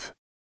the South.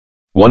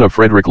 One of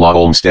Frederick Law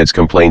Olmsted's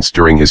complaints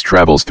during his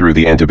travels through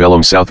the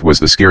antebellum South was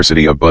the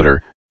scarcity of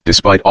butter,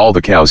 despite all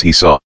the cows he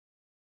saw.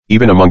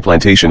 Even among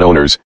plantation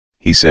owners,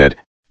 he said,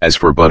 as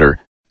for butter,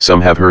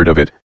 some have heard of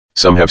it,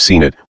 some have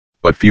seen it,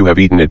 but few have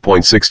eaten it.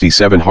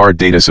 67 Hard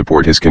data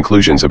support his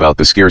conclusions about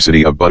the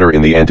scarcity of butter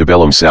in the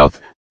antebellum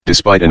South,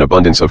 despite an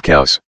abundance of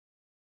cows.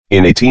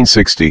 In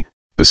 1860,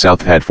 the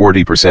South had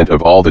 40%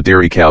 of all the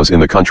dairy cows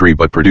in the country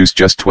but produced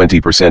just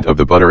 20% of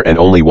the butter and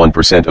only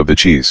 1% of the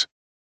cheese.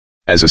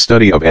 As a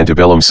study of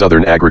antebellum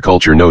Southern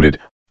agriculture noted,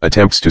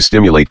 attempts to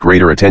stimulate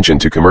greater attention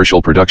to commercial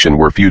production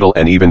were futile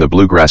and even the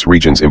bluegrass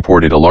regions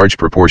imported a large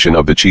proportion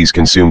of the cheese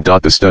consumed.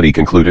 The study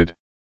concluded.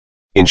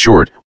 In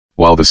short,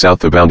 while the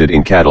South abounded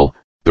in cattle,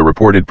 the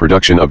reported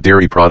production of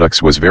dairy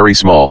products was very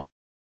small.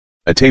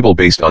 A table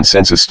based on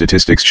census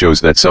statistics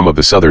shows that some of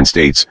the southern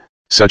states,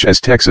 such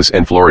as Texas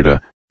and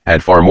Florida,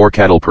 had far more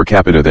cattle per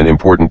capita than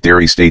important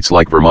dairy states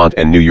like Vermont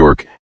and New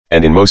York,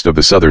 and in most of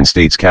the southern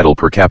states cattle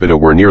per capita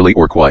were nearly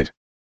or quite.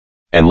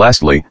 And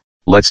lastly,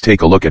 let's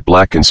take a look at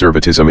black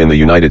conservatism in the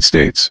United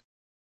States.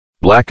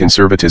 Black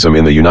conservatism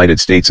in the United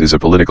States is a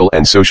political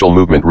and social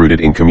movement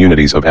rooted in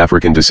communities of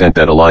African descent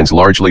that aligns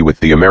largely with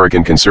the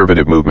American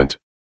conservative movement.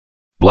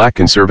 Black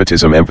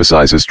conservatism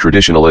emphasizes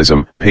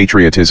traditionalism,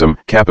 patriotism,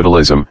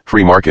 capitalism,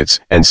 free markets,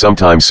 and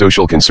sometimes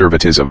social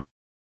conservatism.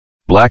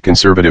 Black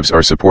conservatives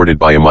are supported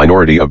by a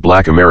minority of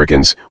black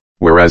Americans,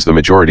 whereas the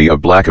majority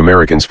of black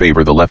Americans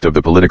favor the left of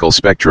the political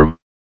spectrum.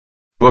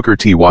 Booker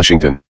T.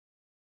 Washington.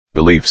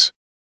 Beliefs.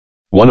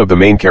 One of the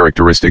main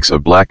characteristics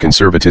of black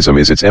conservatism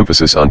is its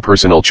emphasis on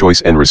personal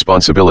choice and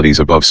responsibilities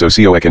above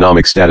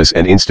socioeconomic status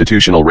and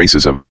institutional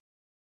racism.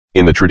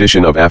 In the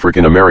tradition of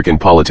African American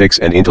politics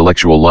and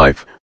intellectual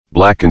life,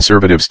 black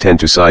conservatives tend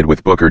to side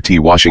with Booker T.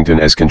 Washington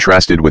as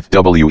contrasted with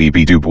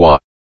W.E.B. Du Bois.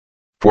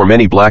 For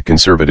many black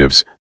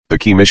conservatives, the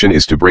key mission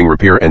is to bring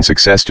repair and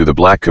success to the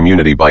black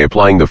community by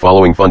applying the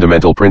following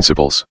fundamental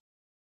principles.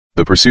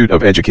 The pursuit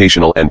of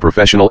educational and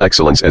professional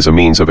excellence as a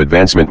means of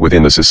advancement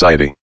within the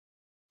society.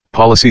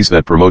 Policies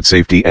that promote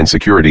safety and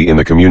security in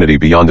the community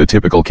beyond the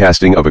typical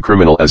casting of a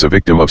criminal as a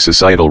victim of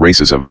societal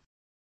racism.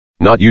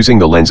 Not using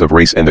the lens of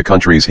race and the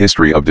country's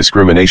history of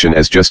discrimination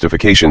as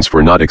justifications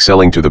for not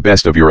excelling to the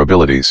best of your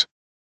abilities.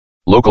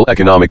 Local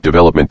economic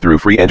development through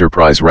free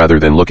enterprise rather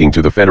than looking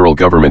to the federal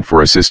government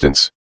for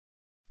assistance.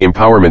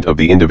 Empowerment of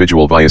the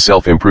individual via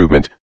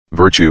self-improvement,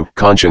 virtue,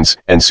 conscience,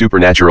 and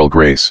supernatural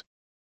grace.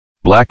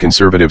 Black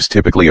conservatives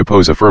typically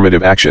oppose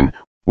affirmative action,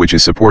 which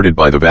is supported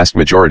by the vast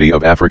majority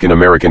of African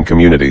American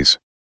communities.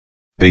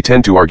 They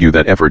tend to argue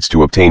that efforts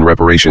to obtain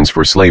reparations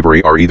for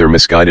slavery are either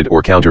misguided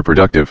or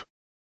counterproductive.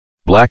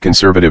 Black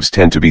conservatives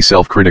tend to be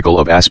self-critical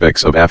of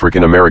aspects of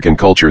African American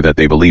culture that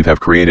they believe have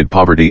created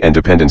poverty and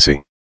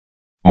dependency.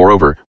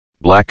 Moreover,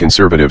 black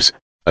conservatives,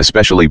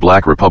 especially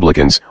black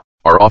Republicans,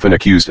 are often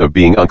accused of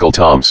being Uncle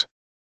Toms.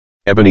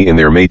 Ebony in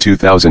their May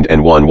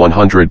 2001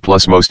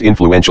 100+ Most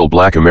Influential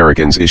Black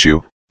Americans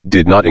issue,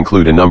 did not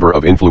include a number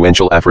of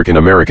influential African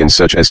Americans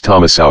such as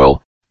Thomas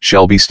Sowell,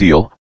 Shelby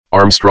Steele,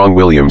 Armstrong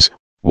Williams,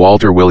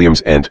 Walter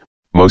Williams and,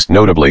 most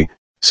notably,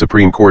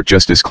 Supreme Court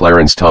Justice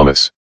Clarence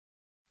Thomas.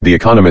 The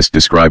Economist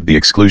described the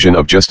exclusion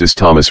of Justice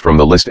Thomas from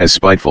the list as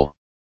spiteful.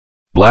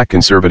 Black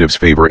conservatives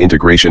favor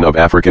integration of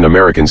African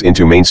Americans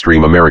into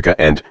mainstream America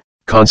and,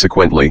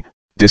 consequently,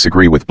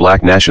 disagree with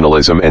black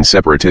nationalism and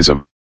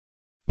separatism.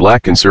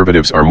 Black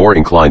conservatives are more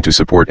inclined to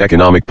support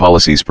economic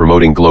policies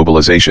promoting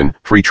globalization,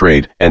 free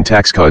trade, and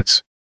tax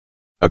cuts.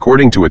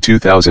 According to a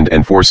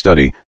 2004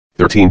 study,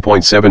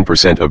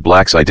 13.7% of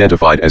blacks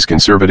identified as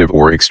conservative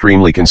or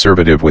extremely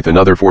conservative, with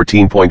another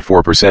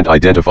 14.4%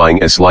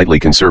 identifying as slightly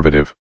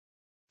conservative.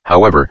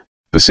 However,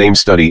 the same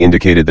study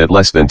indicated that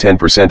less than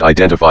 10%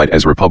 identified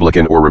as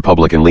Republican or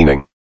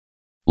Republican-leaning.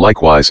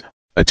 Likewise,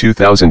 a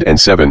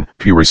 2007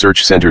 Pew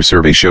Research Center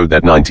survey showed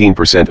that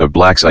 19% of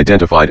blacks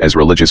identified as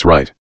religious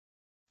right.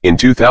 In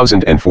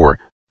 2004,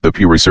 the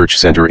Pew Research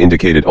Center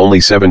indicated only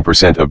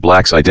 7% of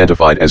blacks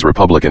identified as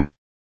Republican.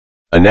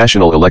 A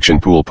national election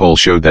poll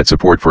showed that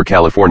support for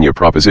California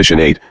Proposition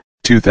 8,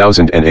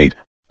 2008,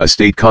 a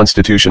state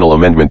constitutional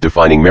amendment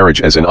defining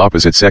marriage as an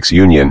opposite-sex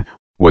union,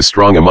 was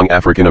strong among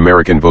African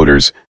American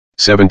voters.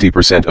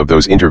 70% of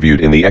those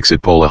interviewed in the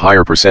exit poll, a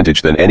higher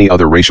percentage than any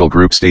other racial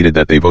group, stated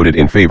that they voted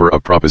in favor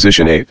of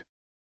Proposition 8.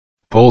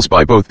 Polls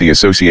by both the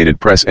Associated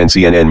Press and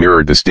CNN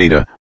mirrored this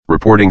data,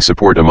 reporting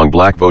support among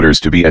black voters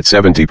to be at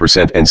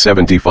 70% and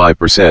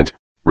 75%,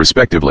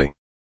 respectively.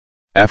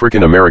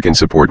 African American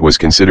support was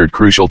considered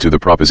crucial to the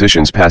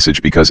proposition's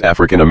passage because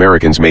African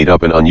Americans made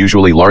up an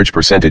unusually large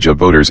percentage of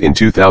voters in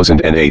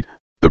 2008.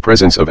 The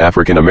presence of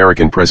African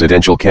American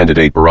presidential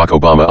candidate Barack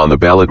Obama on the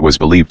ballot was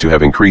believed to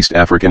have increased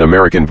African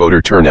American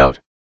voter turnout.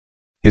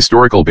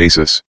 Historical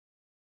basis.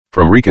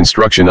 From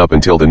Reconstruction up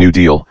until the New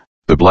Deal,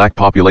 the black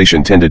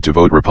population tended to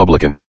vote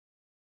Republican.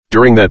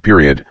 During that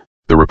period,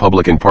 the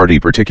Republican Party,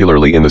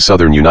 particularly in the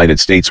southern United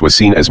States, was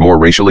seen as more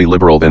racially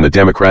liberal than the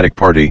Democratic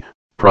Party,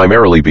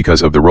 primarily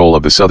because of the role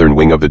of the southern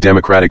wing of the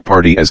Democratic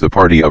Party as the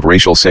party of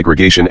racial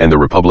segregation and the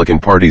Republican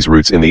Party's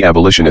roots in the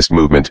abolitionist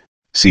movement.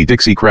 See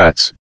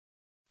Dixiecrats.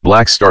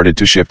 Blacks started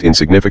to shift in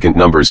significant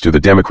numbers to the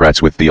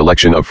Democrats with the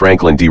election of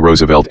Franklin D.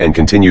 Roosevelt and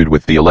continued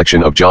with the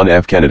election of John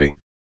F. Kennedy.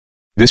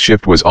 This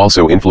shift was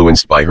also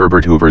influenced by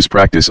Herbert Hoover's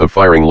practice of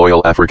firing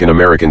loyal African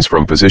Americans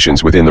from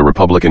positions within the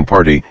Republican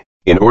Party,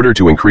 in order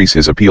to increase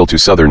his appeal to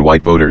Southern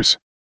white voters.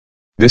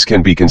 This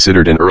can be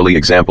considered an early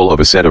example of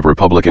a set of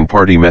Republican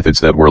Party methods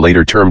that were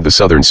later termed the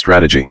Southern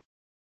Strategy.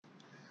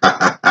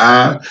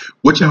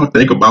 What y'all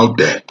think about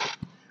that?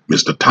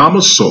 Mr.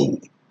 Thomas Sowell,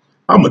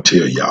 I'm going to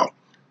tell y'all,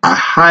 I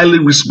highly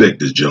respect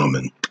this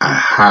gentleman. I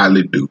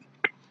highly do.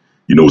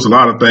 You know, there's a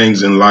lot of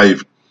things in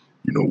life,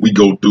 you know, we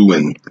go through,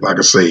 and like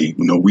I say, you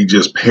know, we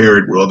just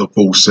parrot what other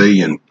folks say.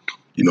 And,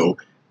 you know,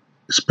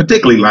 it's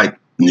particularly like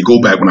when you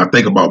go back, when I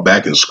think about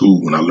back in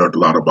school, when I learned a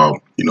lot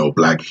about, you know,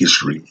 black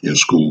history in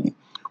school,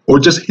 or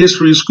just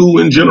history in school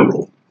in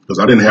general, because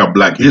I didn't have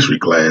black history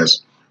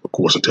class, of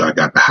course, until I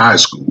got to high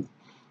school.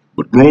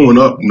 But growing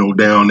up, you know,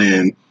 down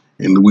in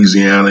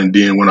Louisiana, and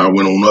then when I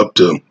went on up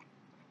to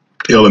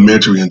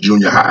elementary and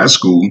junior high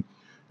school,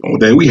 the only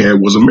thing we had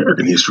was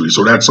American history.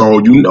 So that's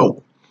all you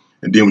know.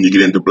 And then when you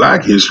get into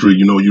black history,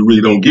 you know, you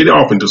really don't get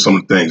off into some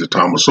of the things that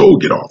Thomas Sowell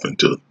get off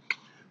into.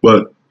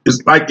 But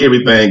it's like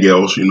everything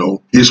else, you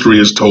know, history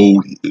is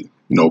told, you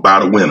know,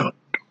 by the winner.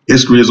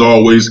 History is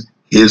always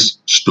his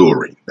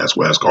story. That's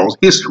why it's called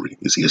history.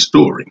 It's his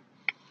story.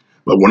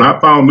 But when I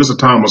found Mr.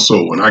 Thomas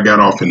Sowell and I got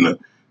off into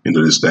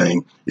this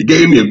thing, it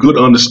gave me a good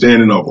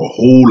understanding of a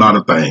whole lot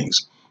of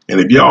things. And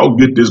if y'all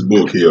get this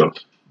book here,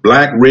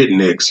 Black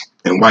Rednecks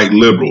and White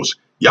Liberals,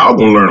 y'all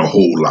gonna learn a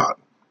whole lot.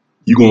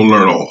 You're gonna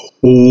learn a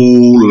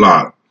whole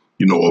lot,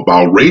 you know,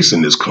 about race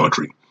in this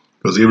country.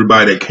 Because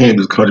everybody that came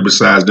to this country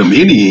besides them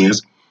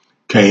Indians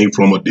came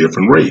from a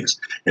different race.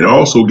 And it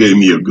also gave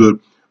me a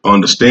good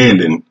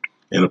understanding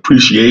and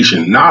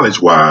appreciation,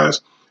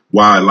 knowledge-wise,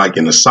 why, like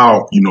in the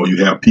South, you know,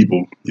 you have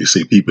people, you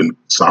see people in the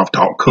South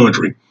talk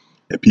country,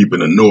 and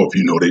people in the North,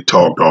 you know, they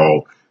talked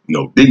all, you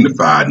know,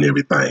 dignified and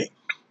everything.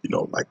 You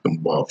know, like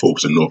them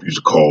folks in the North used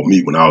to call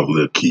me when I was a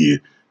little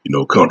kid, you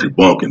know, country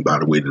bumpkin by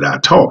the way that I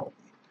talk.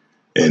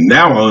 And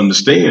now I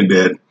understand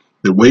that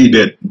the way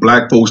that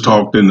black folks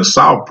talked in the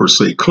South, per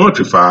se,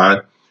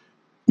 countrified,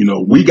 you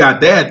know, we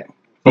got that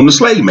from the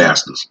slave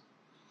masters.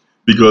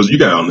 Because you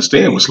got to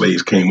understand, when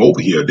slaves came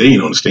over here, they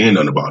didn't understand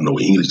nothing about no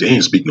English. They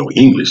didn't speak no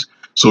English.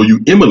 So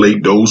you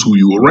emulate those who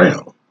you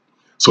around.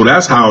 So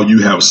that's how you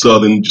have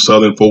Southern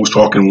folks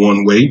talking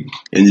one way,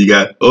 and you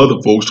got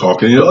other folks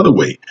talking the other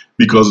way,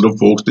 because of the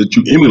folks that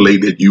you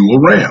emulate that you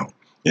around.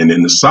 And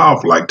in the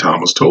South, like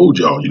Thomas told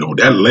y'all, you know,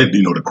 that led,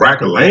 you know, the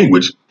cracker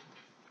language,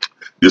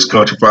 this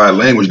countrified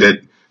language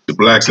that the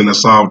blacks in the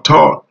South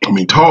talk,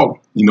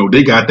 you know,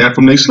 they got that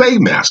from their slave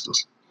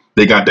masters.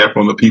 They got that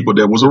from the people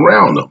that was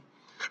around them.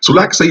 So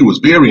like I say, it was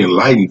very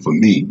enlightening for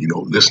me, you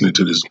know, listening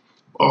to this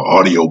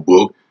audio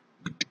book,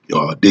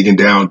 digging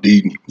down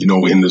deep, you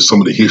know, into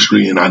some of the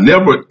history. And I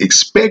never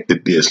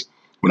expected this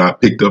when I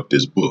picked up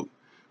this book.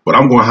 But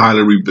I'm going to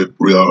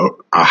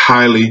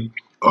highly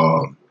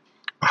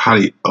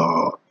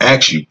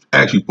ask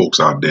you folks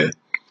out there,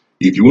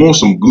 if you want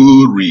some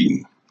good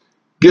reading,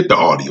 get the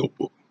audio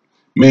book.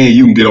 Man,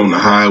 you can get on the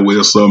highway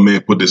or something,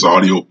 man, put this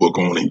audio book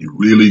on, and you're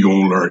really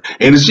going to learn.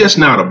 And it's just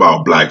not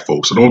about black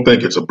folks. So don't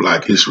think it's a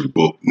black history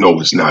book. No,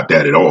 it's not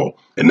that at all.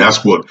 And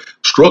that's what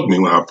struck me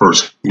when I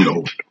first, you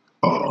know,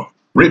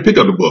 picked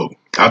up the book.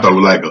 I thought it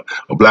was like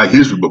a black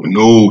history book.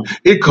 No,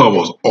 it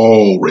covers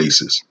all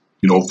races,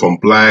 you know, from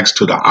blacks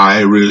to the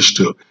Irish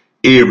to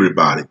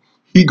everybody.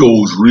 He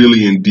goes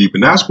really in deep.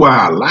 And that's why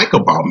I like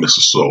about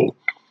Mr. Sowell.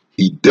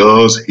 He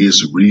does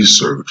his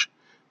research.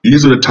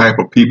 These are the type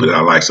of people that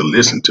I like to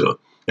listen to.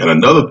 And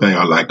another thing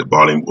I liked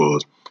about him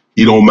was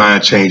he don't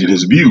mind changing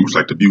his views,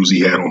 like the views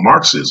he had on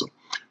Marxism.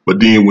 But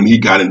then when he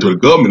got into the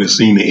government and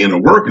seen the inner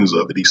workings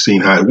of it, he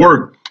seen how it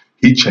worked,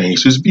 he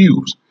changed his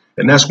views.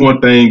 And that's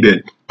one thing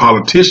that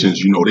politicians,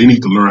 you know, they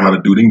need to learn how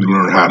to do. They need to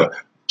learn how to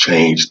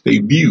change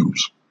their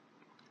views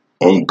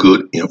on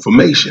good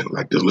information,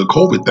 like this little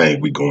COVID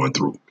thing we're going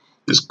through.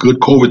 This good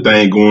COVID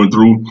thing going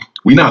through,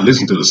 we're not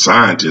listening to the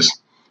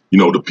scientists, you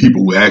know, the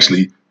people who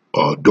actually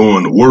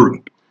doing the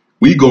work.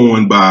 We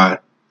going by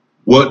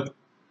what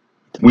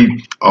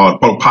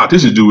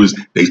politicians do is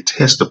they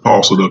test the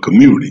pulse of the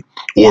community,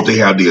 or if they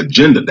have the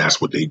agenda,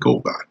 that's what they go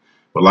by.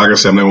 But like I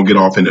said, I'm not gonna get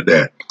off into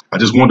that. I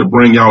just wanted to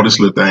bring y'all this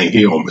little thing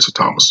here on Mr.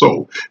 Thomas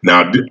Sowell.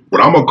 Now,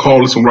 what I'm gonna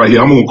call this one right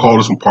here, I'm gonna call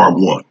this one part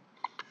one,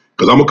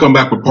 because I'm gonna come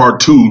back with part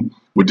two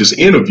with this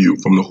interview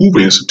from the Hoover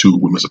Institute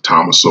with Mr.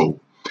 Thomas Sowell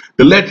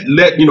to let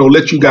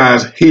you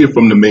guys hear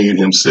from the man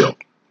himself.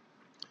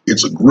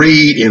 It's a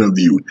great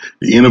interview.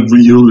 The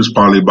interview is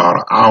probably about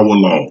an hour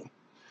long.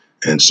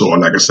 And so,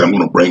 like I said, I'm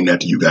going to bring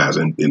that to you guys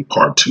in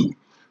part two.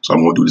 So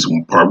I'm going to do this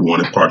in part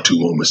one and part two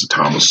on Mr.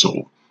 Thomas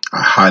Sowell.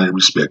 I highly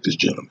respect this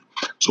gentleman.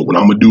 So what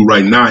I'm gonna do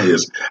right now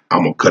is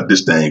I'm gonna cut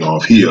this thing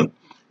off here,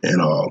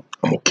 and I'm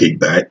gonna kick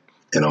back,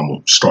 and I'm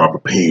gonna start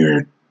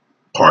preparing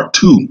part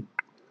 2.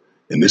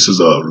 And this is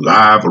a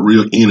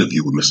real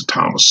interview with Mr.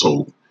 Thomas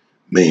Sowell.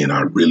 Man,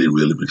 I really,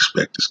 really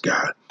respect this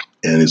guy.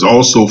 And it's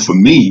also for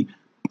me,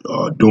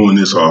 doing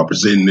this,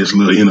 presenting this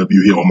little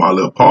interview here on my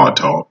little pod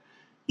talk,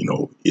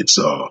 it's,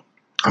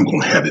 I'm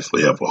going to have it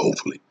forever,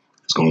 hopefully.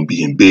 It's going to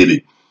be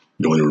embedded,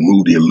 in the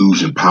Remove the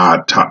Illusion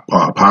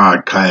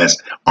podcast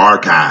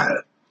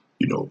archive,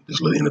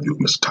 this little interview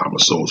with Mr.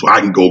 Thomas Sowell. So I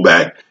can go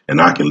back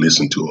and I can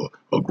listen to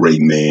a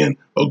great man,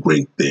 a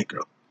great thinker.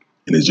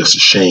 And it's just a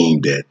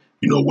shame that,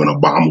 when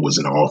Obama was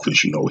in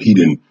office, he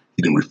didn't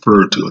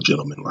refer to a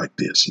gentleman like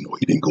this.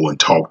 He didn't go and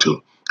talk to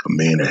a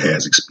man that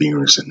has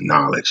experience and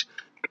knowledge.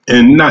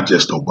 And not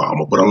just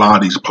Obama, but a lot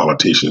of these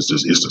politicians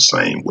is the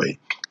same way,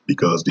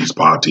 because these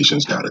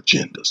politicians got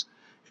agendas.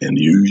 And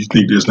you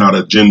think there's not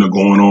an agenda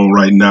going on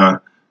right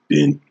now,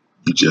 then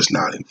you're just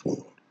not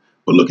informed.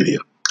 But look at here.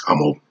 I'm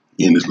going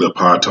to end this little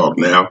pod talk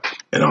now,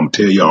 and I'm going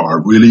to tell y'all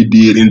I really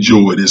did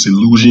enjoy this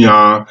Illusion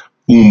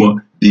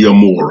Fuma de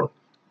Amora.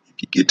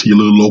 You get to your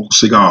little local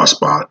cigar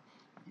spot,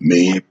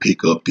 man,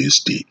 pick up this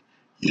stick.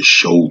 You're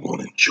sure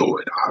gonna enjoy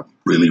it. I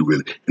really,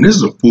 really. And this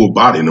is a full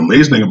body. And the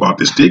amazing thing about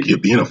this stick here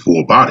being a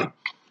full body,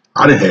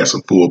 I done had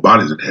some full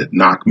bodies that had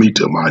knocked me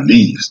to my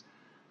knees,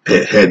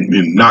 had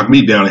knocked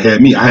me down and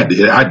had me. I had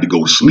to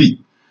go to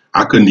sleep.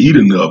 I couldn't eat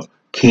enough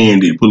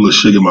candy, put a little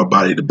sugar in my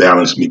body to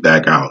balance me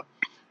back out.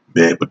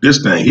 Man, but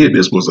this thing here,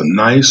 this was a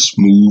nice,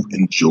 smooth,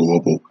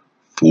 enjoyable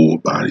full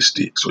body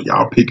stick. So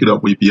y'all pick it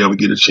up if you ever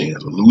get a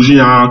chance. Illusion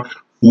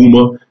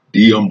Fuma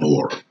de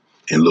Amora.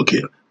 And look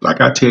here,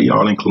 like I tell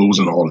y'all in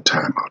closing all the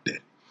time out there,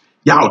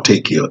 y'all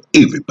take care of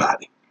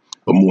everybody.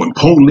 But more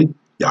importantly,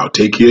 y'all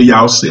take care of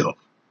yourself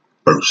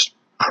first.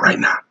 All right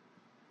now.